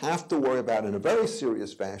you'd have to worry about, in a very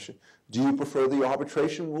serious fashion, do you prefer the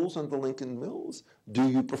arbitration rules under Lincoln Mills? Do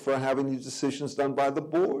you prefer having these decisions done by the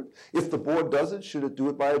board? If the board does it, should it do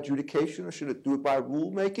it by adjudication or should it do it by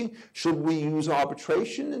rulemaking? Should we use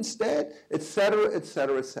arbitration instead? Et cetera, et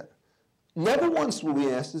cetera, et cetera. Never once were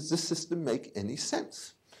we asked, does this system make any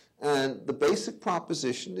sense? And the basic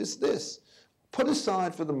proposition is this. Put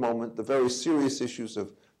aside for the moment the very serious issues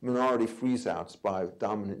of minority freeze-outs by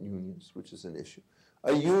dominant unions, which is an issue.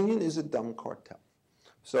 A union is a dumb cartel.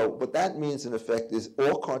 So what that means, in effect, is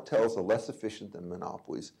all cartels are less efficient than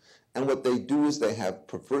monopolies. And what they do is they have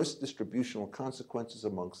perverse distributional consequences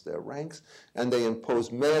amongst their ranks, and they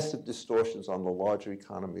impose massive distortions on the larger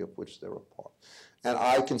economy of which they're a part. And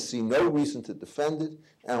I can see no reason to defend it.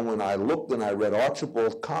 And when I looked and I read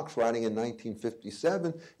Archibald Cox writing in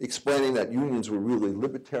 1957, explaining that unions were really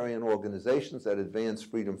libertarian organizations that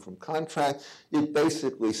advanced freedom from contract, it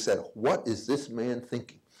basically said, what is this man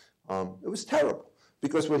thinking? It was terrible.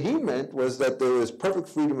 Because what he meant was that there was perfect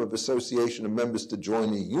freedom of association of members to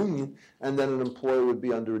join a union, and then an employer would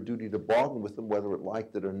be under a duty to bargain with them whether it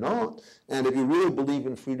liked it or not. And if you really believe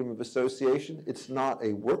in freedom of association, it's not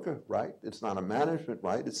a worker right, it's not a management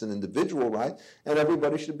right, it's an individual right, and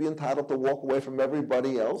everybody should be entitled to walk away from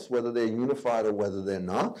everybody else, whether they're unified or whether they're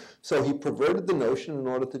not. So he perverted the notion in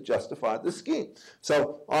order to justify the scheme.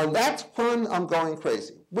 So on that one, I'm going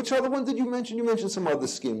crazy. Which other one did you mention? You mentioned some other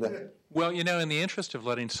scheme that... Well, you know, in the interest of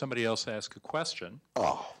letting somebody else ask a question,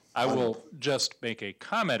 I will just make a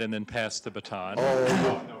comment and then pass the baton.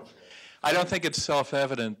 I don't think it's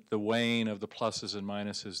self-evident the weighing of the pluses and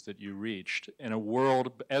minuses that you reached in a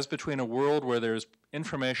world, as between a world where there's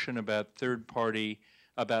information about third-party,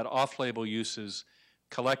 about off-label uses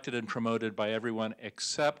collected and promoted by everyone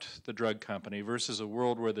except the drug company versus a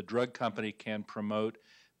world where the drug company can promote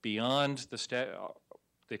beyond the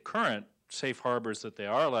current safe harbors that they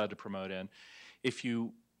are allowed to promote in. If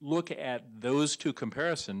you look at those two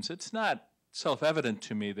comparisons, it's not self-evident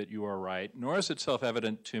to me that you are right, nor is it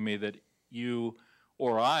self-evident to me that you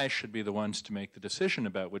or I should be the ones to make the decision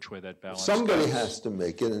about which way that balance Somebody goes. has to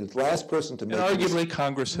make it, and the last person to make it. And arguably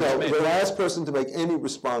Congress has made it. The last person to make any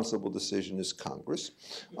responsible decision is Congress.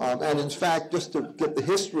 And in fact, just to get the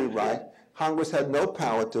history right, Congress had no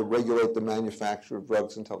power to regulate the manufacture of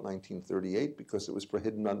drugs until 1938 because it was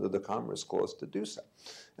prohibited under the Commerce Clause to do so.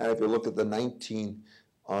 And if you look at the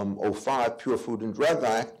 1905 Pure Food and Drug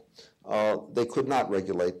Act, they could not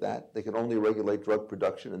regulate that. They could only regulate drug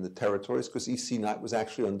production in the territories because EC Knight was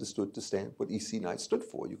actually understood to stand what EC Knight stood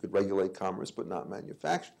for. You could regulate commerce but not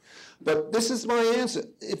manufacture. But this is my answer.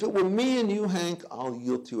 If it were me and you, Hank, I'll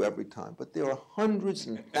yield to you every time. But there are hundreds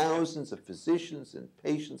and thousands of physicians and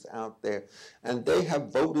patients out there, and they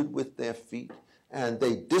have voted with their feet. And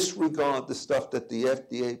they disregard the stuff that the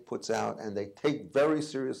FDA puts out, and they take very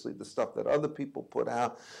seriously the stuff that other people put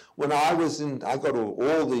out. When I go to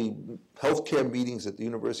all the healthcare meetings at the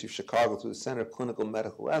University of Chicago through the Center of Clinical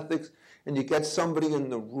Medical Ethics, and you get somebody in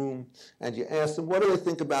the room, and you ask them, what do they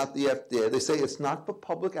think about the FDA? They say, it's not for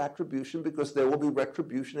public attribution because there will be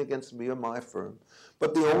retribution against me or my firm.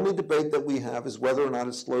 But the only debate that we have is whether or not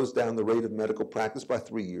it slows down the rate of medical practice by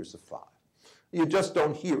 3 years or 5. You just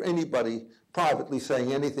don't hear anybody privately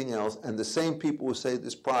saying anything else, and the same people who say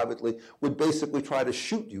this privately would basically try to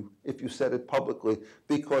shoot you if you said it publicly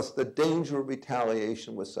because the danger of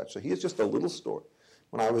retaliation was such. So here's just a little story.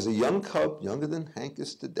 When I was a young cub, younger than Hank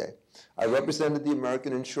is today, I represented the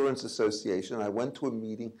American Insurance Association, and I went to a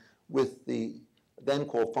meeting with the then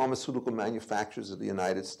called Pharmaceutical Manufacturers of the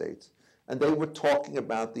United States, and they were talking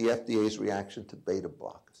about the FDA's reaction to beta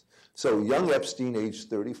blockers. So young Epstein, age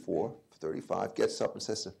 34, 35, gets up and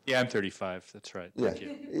says, yeah, I'm 35, that's right. Yeah. Thank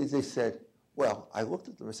you. They said, well, I looked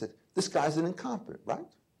at them and said, this guy's an incompetent, right?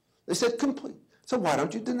 They said, complete. So why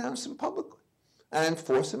don't you denounce him publicly and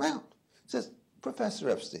force him out? He says,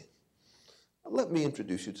 Professor Epstein, let me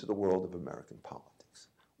introduce you to the world of American politics.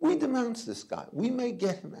 We denounce this guy. We may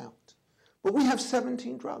get him out. But we have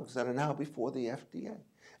 17 drugs that are now before the FDA.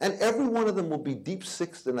 And every one of them will be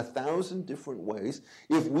deep-sixed in 1,000 different ways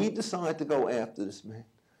if we decide to go after this man.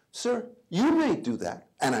 Sir, you may do that,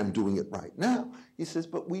 and I'm doing it right now. He says,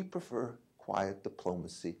 but we prefer quiet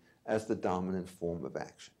diplomacy as the dominant form of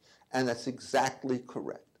action. And that's exactly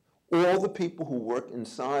correct. All the people who work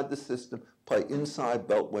inside the system play inside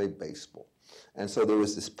Beltway baseball. And so there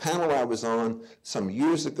was this panel I was on some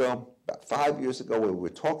years ago, about 5 years ago, where we were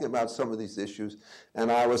talking about some of these issues,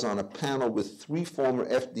 and I was on a panel with 3 former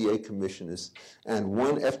FDA commissioners and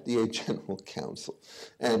 1 FDA general counsel.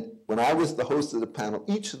 And when I was the host of the panel,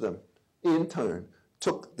 each of them, in turn,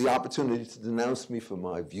 took the opportunity to denounce me for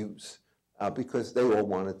my views because they all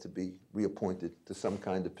wanted to be reappointed to some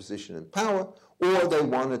kind of position in power, or they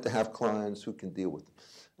wanted to have clients who can deal with them.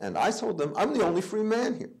 And I told them, I'm the only free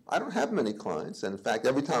man here. I don't have many clients. And in fact,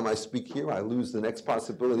 every time I speak here, I lose the next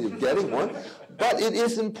possibility of getting one. But it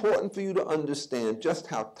is important for you to understand just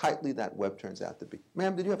how tightly that web turns out to be.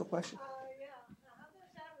 Ma'am, did you have a question? Yeah. How does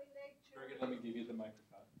that relate to... Very good. Let me give you the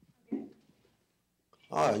microphone.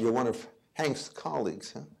 Okay. You're one of Hank's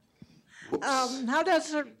colleagues, huh? Whoops. How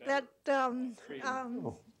does that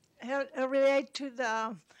relate to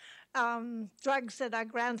the drugs that are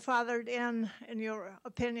grandfathered in your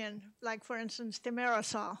opinion, like, for instance,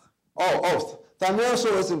 thimerosal?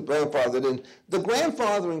 Thimerosal isn't grandfathered in. The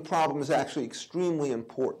grandfathering problem is actually extremely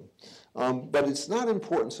important, but it's not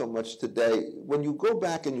important so much today. When you go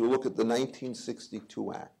back and you look at the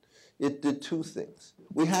 1962 Act, it did two things.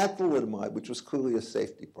 We had thalidomide, which was clearly a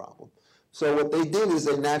safety problem. So what they did is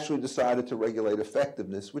they naturally decided to regulate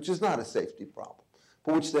effectiveness, which is not a safety problem,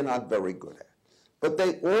 for which they're not very good at. But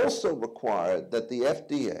they also required that the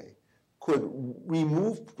FDA could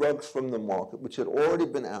remove drugs from the market, which had already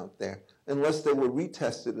been out there, unless they were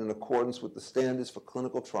retested in accordance with the standards for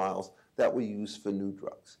clinical trials that we use for new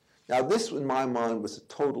drugs. Now, this, in my mind, was a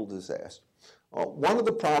total disaster. One of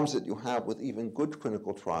the problems that you have with even good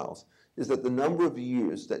clinical trials is that the number of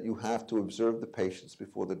years that you have to observe the patients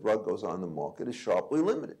before the drug goes on the market is sharply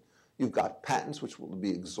limited. You've got patents which will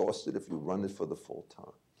be exhausted if you run it for the full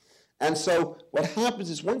time. And so what happens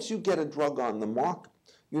is once you get a drug on the market,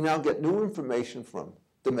 you now get new information from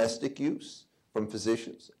domestic use, from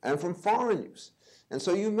physicians, and from foreign use. And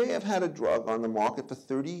so you may have had a drug on the market for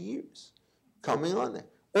 30 years coming on there.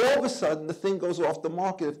 All of a sudden, the thing goes off the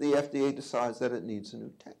market if the FDA decides that it needs a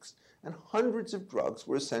new text. And hundreds of drugs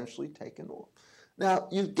were essentially taken off. Now,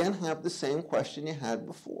 you again have the same question you had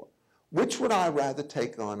before. Which would I rather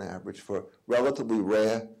take on average for relatively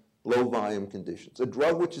rare, low-volume conditions? A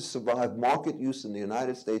drug which has survived market use in the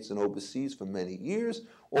United States and overseas for many years,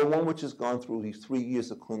 or one which has gone through these 3 years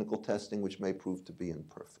of clinical testing which may prove to be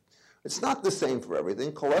imperfect? It's not the same for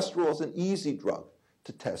everything. Cholesterol is an easy drug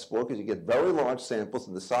to test for because you get very large samples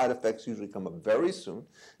and the side effects usually come up very soon.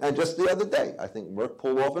 And just the other day, I think Merck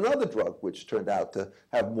pulled off another drug which turned out to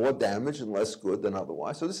have more damage and less good than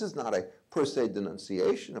otherwise. So this is not a per se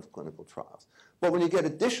denunciation of clinical trials. But when you get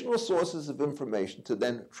additional sources of information to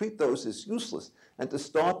then treat those as useless and to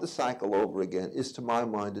start the cycle over again is, to my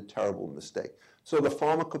mind, a terrible mistake. So the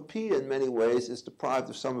pharmacopoeia in many ways is deprived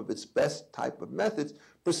of some of its best type of methods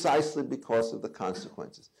precisely because of the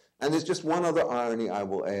consequences. And there's just one other irony I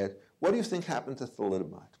will add. What do you think happened to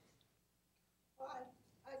thalidomide? Well,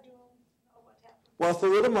 I do know what happened. Well,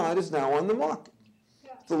 thalidomide is now on the market.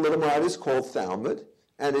 Yeah. Thalidomide is called Thalmid,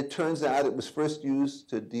 and it turns out it was first used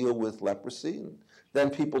to deal with leprosy. And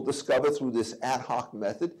then people discovered through this ad hoc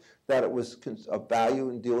method that it was of value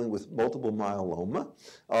in dealing with multiple myeloma.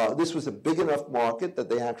 This was a big enough market that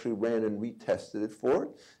they actually ran and retested it for it.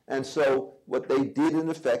 And so what they did, in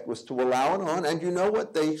effect, was to allow it on. And you know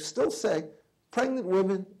what? They still say pregnant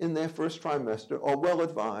women in their first trimester are well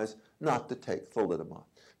advised not to take thalidomide.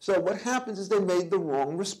 So what happens is they made the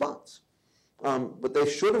wrong response. What they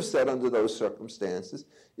should have said under those circumstances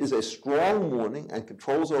is a strong warning and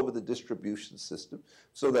controls over the distribution system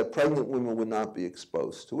so that pregnant women would not be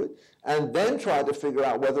exposed to it, and then try to figure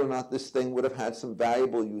out whether or not this thing would have had some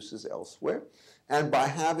valuable uses elsewhere. And by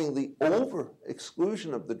having the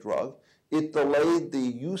over-exclusion of the drug, it delayed the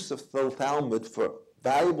use of Thalmid for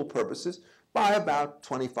valuable purposes by about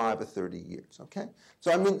 25 or 30 years, okay?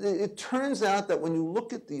 So, I mean, it turns out that when you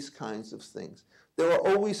look at these kinds of things, there are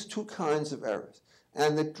always two kinds of errors.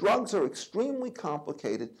 And the drugs are extremely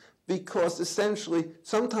complicated because essentially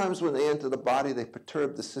sometimes when they enter the body, they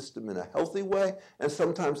perturb the system in a healthy way, and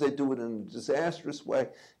sometimes they do it in a disastrous way.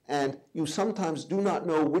 And you sometimes do not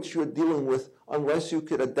know which you're dealing with unless you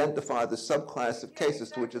could identify the subclass of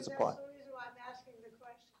cases to which it's applied. That's the reason why I'm asking the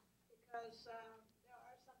question, because there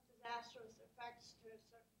are some disastrous effects to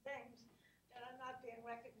certain things that are not being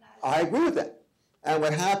recognized. I agree with that. And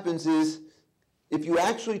what happens is, if you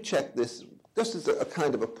actually check this, just as a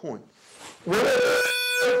kind of a point, one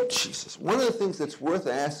of the things that's worth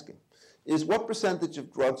asking is what percentage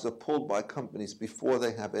of drugs are pulled by companies before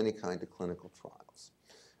they have any kind of clinical trials.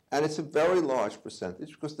 And it's a very large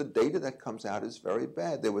percentage because the data that comes out is very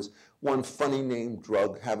bad. There was one funny named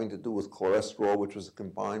drug having to do with cholesterol, which was a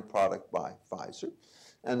combined product by Pfizer,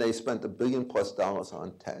 and they spent $1 billion+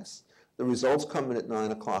 on tests. The results come in at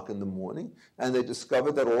 9 o'clock in the morning, and they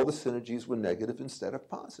discovered that all the synergies were negative instead of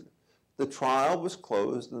positive. The trial was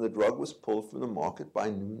closed, and the drug was pulled from the market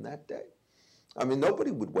by noon that day. I mean,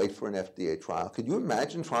 nobody would wait for an FDA trial. Could you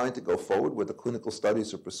imagine trying to go forward where the clinical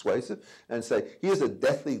studies are persuasive and say, here's a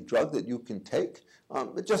deathly drug that you can take?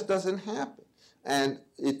 It just doesn't happen. And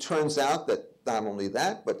it turns out that not only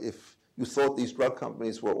that, but if you thought these drug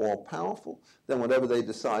companies were all powerful, then whenever they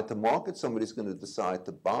decide to market, somebody's going to decide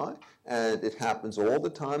to buy. And it happens all the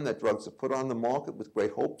time that drugs are put on the market with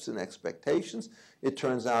great hopes and expectations. It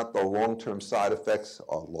turns out the long-term side effects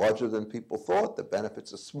are larger than people thought. The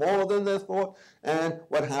benefits are smaller than they thought. And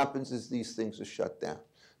what happens is these things are shut down.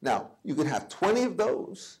 Now, you could have 20 of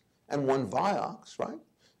those and one Vioxx, right?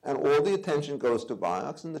 And all the attention goes to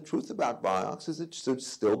Vioxx, and the truth about Vioxx is it should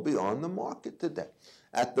still be on the market today.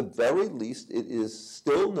 At the very least, it is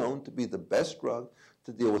still known to be the best drug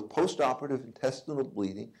to deal with postoperative intestinal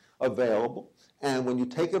bleeding available. And when you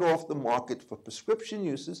take it off the market for prescription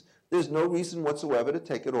uses, there's no reason whatsoever to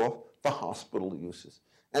take it off for hospital uses.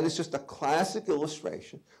 And it's just a classic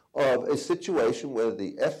illustration of a situation where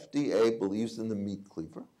the FDA believes in the meat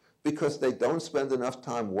cleaver because they don't spend enough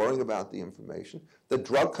time worrying about the information. The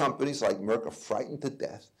drug companies like Merck are frightened to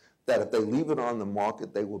death that if they leave it on the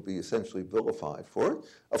market, they will be essentially vilified for it.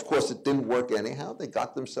 Of course, it didn't work anyhow. They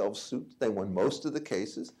got themselves sued. They won most of the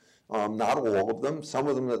cases, not all of them. Some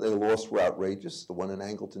of them that they lost were outrageous. The one in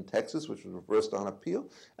Angleton, Texas, which was reversed on appeal.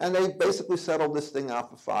 And they basically settled this thing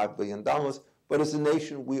out for $5 billion. But as a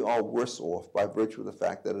nation, we are worse off by virtue of the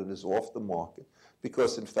fact that it is off the market.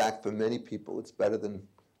 Because, in fact, for many people, it's better than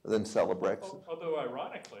Celebrex. Although,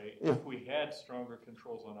 ironically, if we had stronger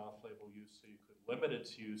controls on off-label use so you could limit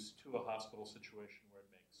its use to a hospital situation where it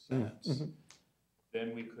makes sense,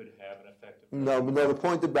 then we could have an effective... No, the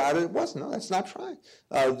point about it was, no, that's not right.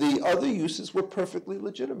 The other uses were perfectly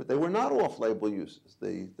legitimate. They were not off-label uses.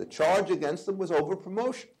 The charge against them was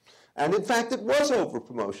over-promotion. And, in fact, it was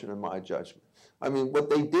over-promotion in my judgment. I mean, what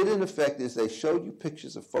they did, in effect, is they showed you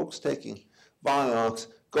pictures of folks taking Vioxx,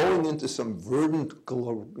 going into some verdant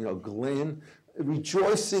glen,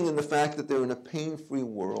 rejoicing in the fact that they're in a pain-free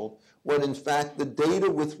world, when in fact the data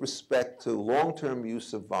with respect to long-term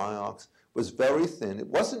use of Vioxx was very thin. It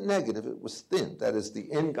wasn't negative, it was thin. That is,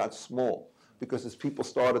 the N got small, because as people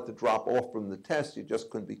started to drop off from the test, you just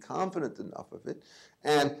couldn't be confident enough of it.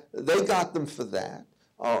 And they got them for that.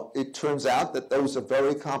 It turns out that those are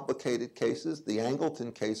very complicated cases. The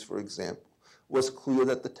Angleton case, for example, was clear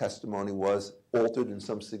that the testimony was altered in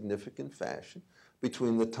some significant fashion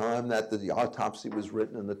between the time that the autopsy was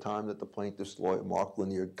written and the time that the plaintiff's lawyer, Mark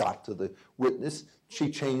Lanier, got to the witness.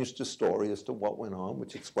 She changed the story as to what went on,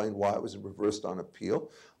 which explained why it was reversed on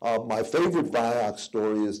appeal. My favorite Vioxx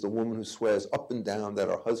story is the woman who swears up and down that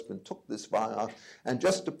her husband took this Vioxx, and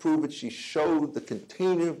just to prove it, she showed the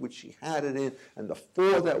container which she had it in, and the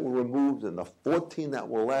 4 that were removed and the 14 that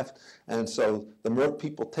were left. And so the Merck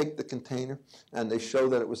people take the container, and they show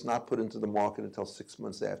that it was not put into the market until 6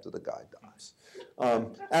 months after the guy dies.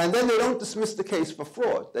 And then they don't dismiss the case for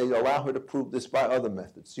fraud. They allow her to prove this by other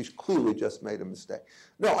methods. She's clearly just made a mistake.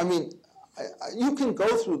 No, I mean, you can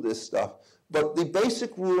go through this stuff, but the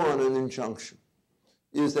basic rule on an injunction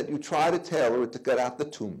is that you try to tailor it to get out the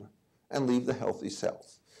tumor and leave the healthy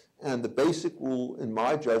cells. And the basic rule, in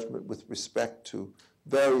my judgment, with respect to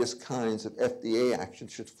various kinds of FDA action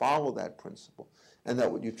should follow that principle. And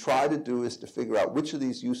that what you try to do is to figure out which of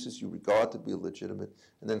these uses you regard to be legitimate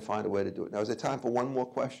and then find a way to do it. Now, is there time for one more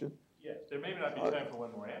question? Yes, there may not be time for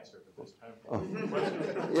one more answer, but there's time for one more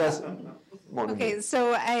question. Yes. Okay,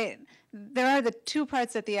 so there are the 2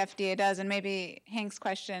 parts that the FDA does, and maybe Hank's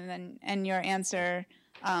question and your answer,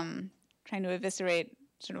 trying to eviscerate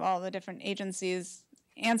sort of all the different agencies,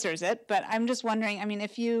 answers it. But I'm just wondering, I mean,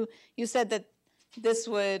 if you said that this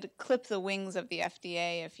would clip the wings of the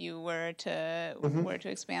FDA if you were to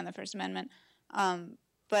expand the First Amendment.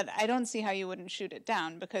 But I don't see how you wouldn't shoot it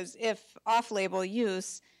down, because if off-label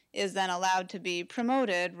use is then allowed to be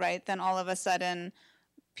promoted, right, then all of a sudden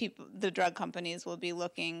the drug companies will be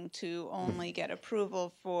looking to only get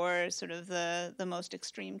approval for sort of the most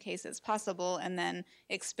extreme cases possible and then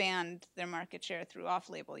expand their market share through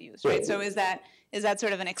off-label use, right? So is that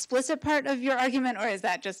sort of an explicit part of your argument, or is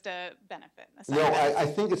that just a benefit? No, I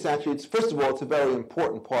think it's actually, first of all, it's a very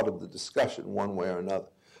important part of the discussion one way or another.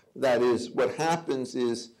 That is, what happens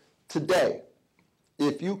is today,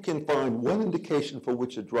 if you can find one indication for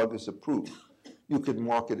which a drug is approved, you could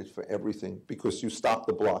market it for everything because you stop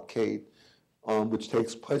the blockade, which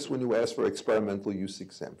takes place when you ask for experimental use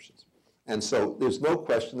exemptions. And so there's no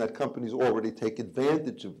question that companies already take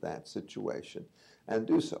advantage of that situation and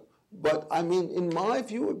do so. But I mean, in my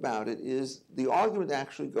view about it is the argument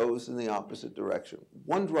actually goes in the opposite direction.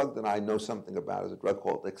 One drug that I know something about is a drug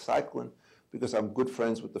called Excyclin, because I'm good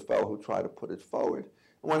friends with the fellow who tried to put it forward.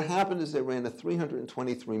 And what happened is they ran a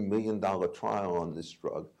 $323 million trial on this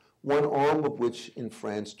drug, one arm of which in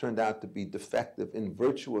France turned out to be defective in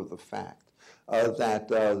virtue of the fact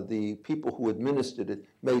that the people who administered it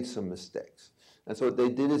made some mistakes. And so what they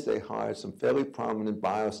did is they hired some fairly prominent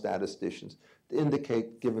biostatisticians to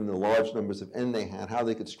indicate, given the large numbers of N they had, how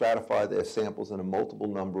they could stratify their samples in a multiple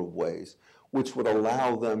number of ways, which would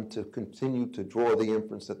allow them to continue to draw the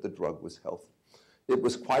inference that the drug was healthy. It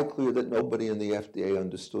was quite clear that nobody in the FDA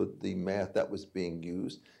understood the math that was being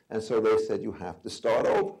used, and so they said, you have to start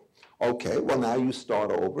over. Okay, well now you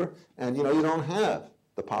start over, and you don't have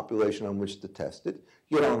the population on which to test it.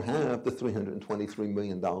 You don't have the $323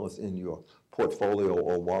 million in your portfolio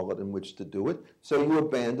or wallet in which to do it, so you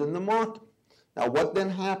abandon the market. Now, what then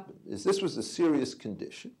happened is this was a serious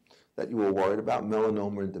condition that you were worried about,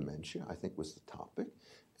 melanoma and dementia, I think was the topic,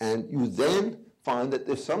 and you then find that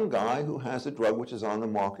there's some guy who has a drug which is on the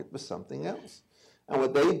market for something else. And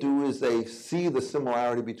what they do is they see the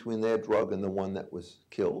similarity between their drug and the one that was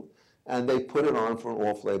killed, and they put it on for an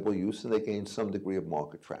off-label use, and they gain some degree of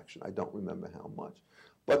market traction. I don't remember how much.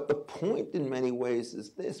 But the point in many ways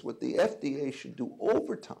is this: what the FDA should do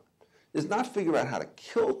over time is not figure out how to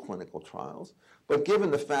kill clinical trials, but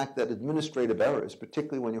given the fact that administrative errors,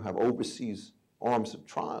 particularly when you have overseas arms of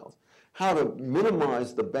trials, how to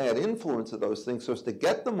minimize the bad influence of those things so as to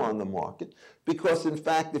get them on the market, because in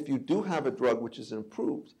fact, if you do have a drug which is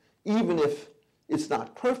improved, even if it's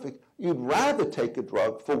not perfect, you'd rather take a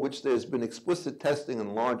drug for which there's been explicit testing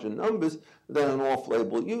in larger numbers than an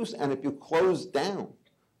off-label use. And if you close down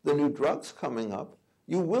the new drugs coming up,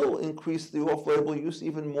 you will increase the off-label use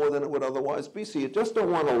even more than it would otherwise be. So you just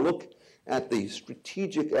don't want to look at the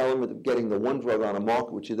strategic element of getting the one drug on a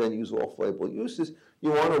market, which you then use off-label uses. You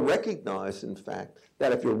want to recognize, in fact,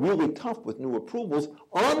 that if you're really tough with new approvals,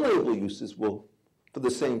 on-label uses will, for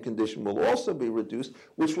the same condition, will also be reduced,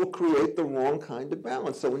 which will create the wrong kind of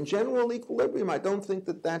balance. So in general equilibrium, I don't think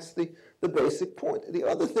that that's the basic point. The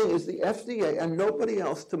other thing is the FDA, and nobody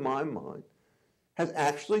else to my mind, has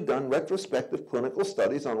actually done retrospective clinical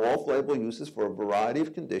studies on off-label uses for a variety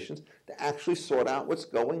of conditions to actually sort out what's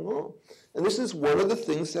going on. And this is one of the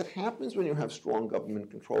things that happens when you have strong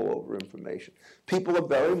government control over information. People are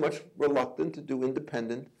very much reluctant to do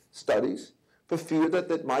independent studies for fear that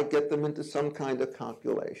that might get them into some kind of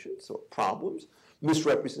calculations or problems,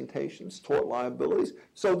 misrepresentations, tort liabilities.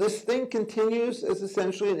 So this thing continues as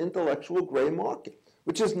essentially an intellectual gray market,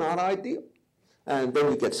 which is not ideal. And then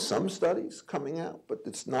you get some studies coming out, but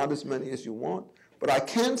it's not as many as you want. But I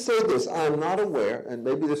can say this: I am not aware, and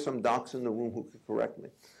maybe there's some docs in the room who could correct me,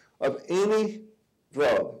 of any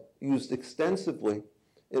drug used extensively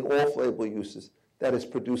in off-label uses that has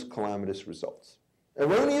produced calamitous results.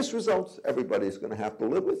 Erroneous results, everybody's going to have to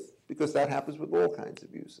live with, because that happens with all kinds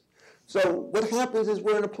of uses. So what happens is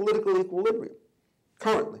we're in a political equilibrium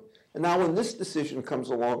currently. And now when this decision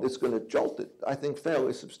comes along, it's going to jolt it, I think,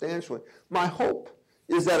 fairly substantially. My hope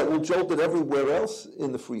is that it will jolt it everywhere else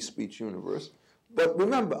in the free speech universe. But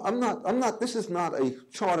remember, this is not a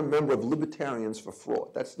charter member of Libertarians for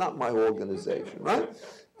Fraud. That's not my organization, right?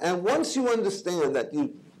 And once you understand that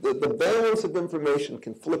the balance of information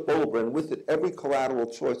can flip over, and with it, every collateral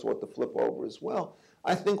choice ought to flip over as well,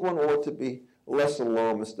 I think one ought to be less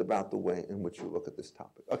alarmist about the way in which you look at this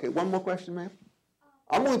topic. Okay, one more question, ma'am?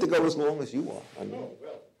 I'm willing to go as long as you are. I mean,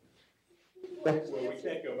 Well, we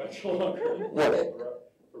can't go much longer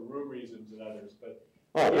for room reasons and others, but.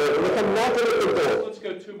 All right, we're not going to the door. Let's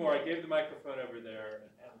go two more. I gave the microphone over there,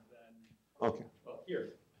 and then. Okay. Well,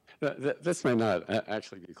 here. This may not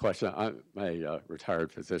actually be a question. I'm a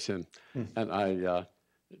retired physician, and I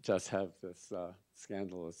just have this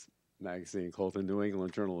scandalous magazine called the New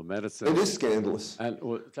England Journal of Medicine. It is scandalous. And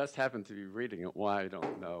just happened to be reading it. Why, I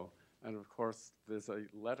don't know. And of course, there's a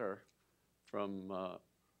letter from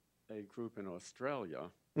a group in Australia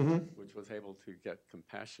which was able to get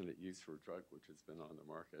compassionate use for a drug which has been on the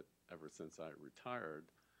market ever since I retired,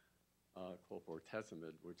 called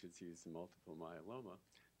bortezomib, which is used in multiple myeloma.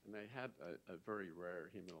 And they had a very rare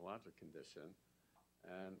hematologic condition,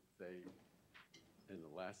 and they, in the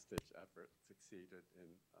last-ditch effort, succeeded in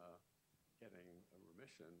getting a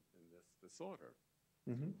remission in this disorder.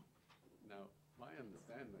 Now, my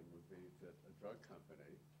understanding would be that a drug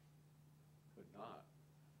company could not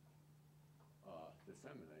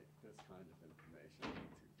disseminate this kind of information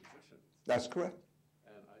to physicians. That's correct.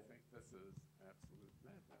 And I think this is absolute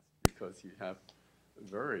madness, because you have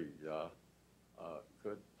very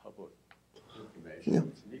good public information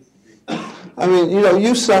which needs to be. I mean, you know,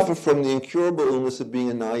 you suffer from the incurable illness of being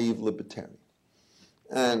a naive libertarian.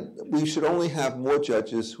 And we should only have more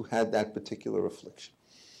judges who had that particular affliction,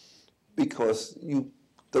 because you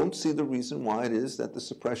don't see the reason why it is that the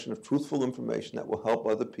suppression of truthful information that will help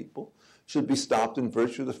other people should be stopped in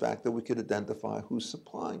virtue of the fact that we could identify who's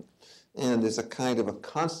supplying. And there's a kind of a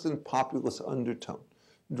constant populist undertone.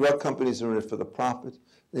 Drug companies are in it for the profit.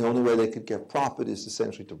 The only way they could get profit is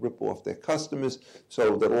essentially to rip off their customers,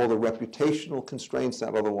 so that all the reputational constraints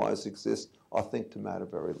that otherwise exist are think to matter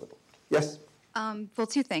very little. Yes? Well,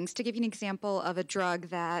 two things. To give you an example of a drug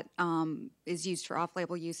that is used for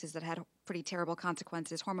off-label uses that had pretty terrible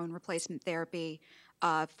consequences, hormone replacement therapy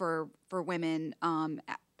for women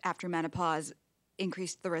after menopause.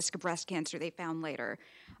 increased the risk of breast cancer they found later.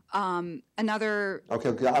 Another. Okay,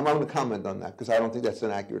 I'm going to comment on that because I don't think that's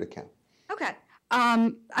an accurate account. Okay.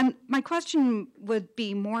 My question would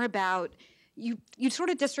be more about you sort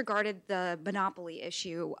of disregarded the monopoly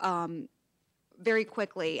issue very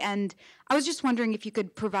quickly, and I was just wondering if you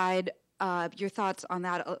could provide your thoughts on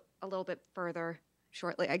that a little bit further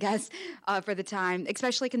shortly, I guess, for the time,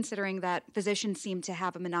 especially considering that physicians seem to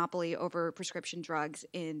have a monopoly over prescription drugs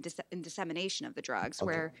in dissemination of the drugs,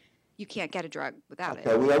 where you can't get a drug without it.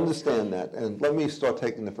 Okay, we understand that, and let me start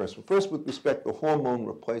taking the first one. First, with respect to hormone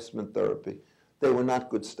replacement therapy, they were not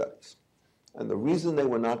good studies. And the reason they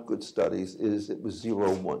were not good studies is it was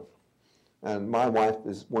 0-1. And my wife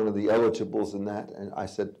is one of the eligibles in that, and I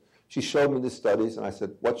said, she showed me the studies, and I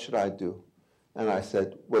said, what should I do? And I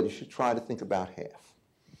said, well, you should try to think about half.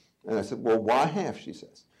 And I said, well, why half, she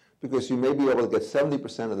says? Because you may be able to get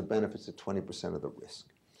 70% of the benefits at 20% of the risk.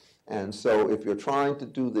 And so if you're trying to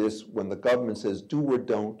do this, when the government says do or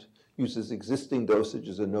don't, uses existing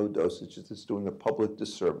dosages or no dosages, it's doing a public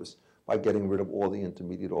disservice by getting rid of all the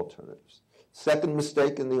intermediate alternatives. Second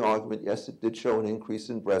mistake in the argument, yes, it did show an increase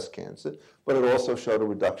in breast cancer, but it also showed a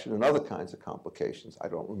reduction in other kinds of complications. I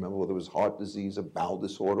don't remember whether it was heart disease, a bowel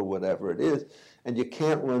disorder, whatever it is. And you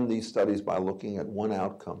can't run these studies by looking at one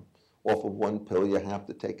outcome off of one pill. You have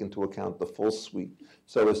to take into account the full suite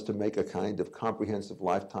so as to make a kind of comprehensive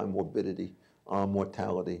lifetime morbidity,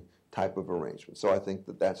 mortality type of arrangement. So I think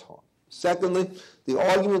that that's hard. Secondly, the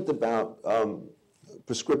argument about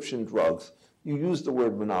prescription drugs, you use the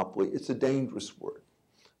word monopoly. It's a dangerous word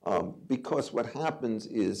because what happens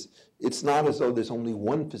is it's not as though there's only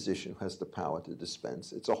one physician who has the power to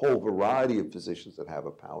dispense. It's a whole variety of physicians that have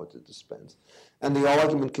a power to dispense. And the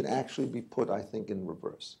argument can actually be put, I think, in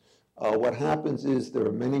reverse. What happens is there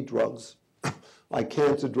are many drugs, like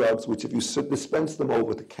cancer drugs, which if you dispense them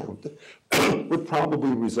over the counter, would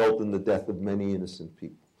probably result in the death of many innocent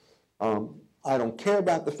people. I don't care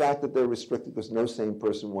about the fact that they're restricted because no sane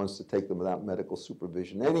person wants to take them without medical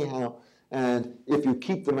supervision anyhow. And if you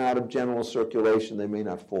keep them out of general circulation, they may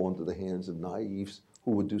not fall into the hands of naives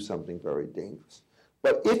who would do something very dangerous.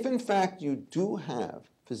 But if, in fact, you do have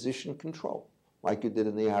physician control, like you did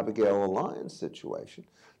in the Abigail Alliance situation,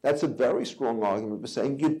 that's a very strong argument for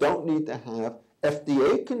saying you don't need to have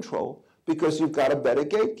FDA control because you've got a better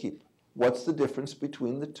gatekeeper. What's the difference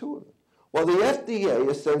between the two of them? Well, the FDA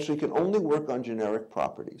essentially can only work on generic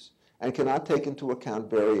properties and cannot take into account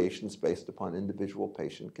variations based upon individual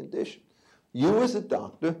patient condition. You as a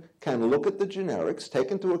doctor can look at the generics,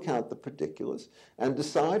 take into account the particulars, and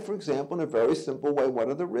decide, for example, in a very simple way, what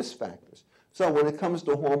are the risk factors. So when it comes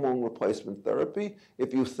to hormone replacement therapy,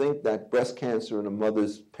 if you think that breast cancer in a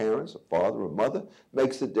mother's parents, a father or mother,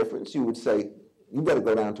 makes a difference, you would say, you better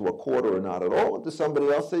go down to a quarter or not at all. And to somebody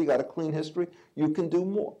else say you got a clean history, you can do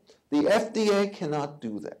more. The FDA cannot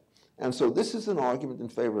do that. And so this is an argument in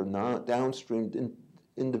favor of downstream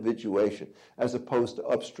individuation as opposed to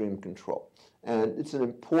upstream control. And it's an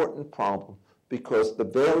important problem because the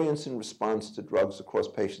variance in response to drugs across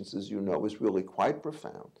patients, as you know, is really quite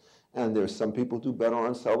profound. And there's some people who do better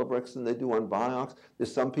on Celebrex than they do on Vioxx.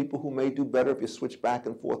 There's some people who may do better if you switch back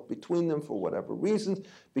and forth between them for whatever reasons,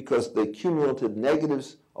 because the cumulative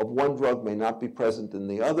negatives of one drug may not be present in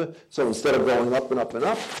the other. So instead of going up and up and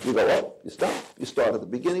up, you go up, you stop, you start at the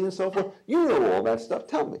beginning and so forth. You know all that stuff.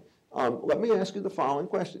 Tell me. Let me ask you the following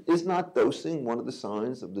question. Is not dosing one of the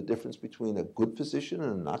signs of the difference between a good physician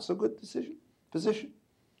and a not so good physician?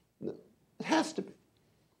 No. It has to be.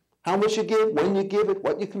 How much you give, when you give it,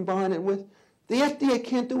 what you combine it with. The FDA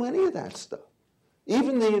can't do any of that stuff.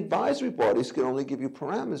 Even the advisory bodies can only give you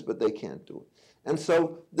parameters, but they can't do it. And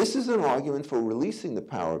so this is an argument for releasing the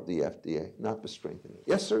power of the FDA, not for strengthening it.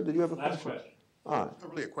 Yes, sir, did you have a question? Last question. All right.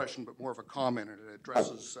 Not really a question, but more of a comment, and it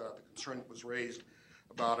addresses the concern that was raised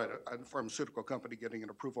about a pharmaceutical company getting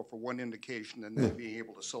an approval for one indication and then being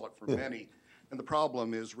able to sell it for many. And the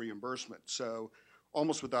problem is reimbursement. So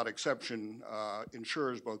almost without exception,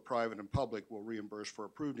 insurers, both private and public, will reimburse for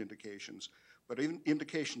approved indications. But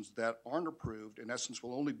indications that aren't approved, in essence,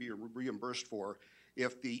 will only be reimbursed for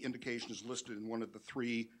if the indication is listed in one of the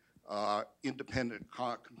three independent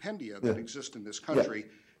compendia that exist in this country.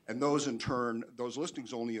 And those, in turn, those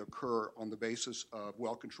listings only occur on the basis of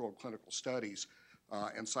well-controlled clinical studies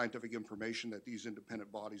and scientific information that these independent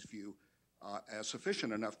bodies view as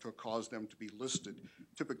sufficient enough to cause them to be listed.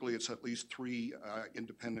 Typically, it's at least 3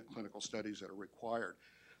 independent clinical studies that are required.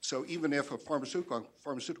 So even if a pharmaceutical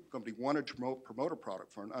company wanted to promote a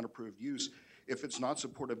product for an unapproved use, if it's not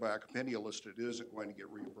supported by a compendia list, it isn't going to get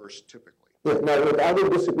reimbursed typically. Yeah, no, look, I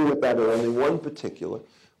would disagree with that in only one particular,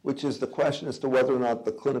 which is the question as to whether or not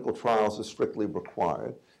the clinical trials are strictly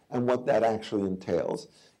required and what that actually entails.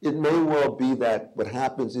 It may well be that what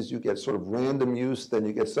happens is you get sort of random use, then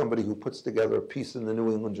you get somebody who puts together a piece in the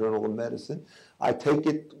New England Journal of Medicine. I take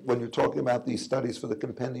it when you're talking about these studies for the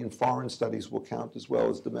compendium, foreign studies will count as well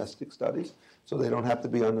as domestic studies, so they don't have to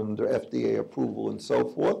be under FDA approval and so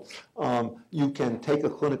forth. You can take a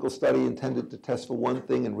clinical study intended to test for one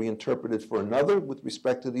thing and reinterpret it for another with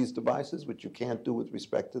respect to these devices, which you can't do with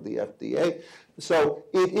respect to the FDA. So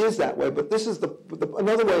it is that way, but this is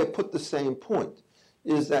another way to put the same point,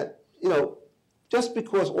 is that, you know, just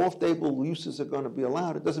because off-label uses are going to be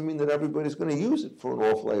allowed, it doesn't mean that everybody's going to use it for an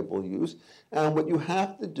off-label use. And what you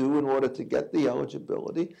have to do in order to get the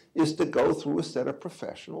eligibility is to go through a set of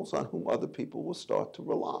professionals on whom other people will start to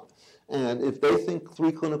rely. And if they think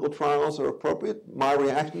 3 clinical trials are appropriate, my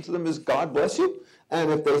reaction to them is, God bless you. And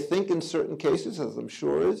if they think in certain cases, as I'm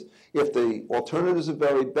sure is, if the alternatives are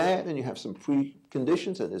very bad and you have some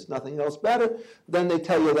preconditions and there's nothing else better, then they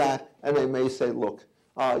tell you that, and they may say, look,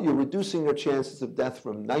 you're reducing your chances of death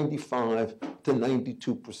from 95 to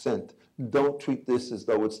 92%. Don't treat this as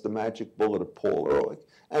though it's the magic bullet of Paul Ehrlich.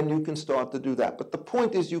 And you can start to do that. But the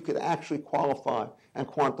point is you could actually qualify and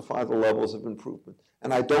quantify the levels of improvement.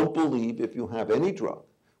 And I don't believe if you have any drug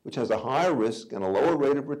which has a higher risk and a lower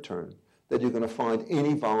rate of return that you're going to find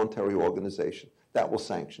any voluntary organization that will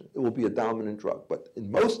sanction it. It will be a dominant drug. But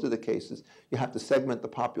in most of the cases, you have to segment the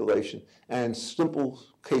population, and simple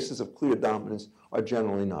cases of clear dominance are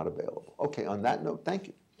generally not available. Okay, on that note, thank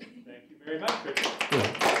you. Thank you very much, Richard.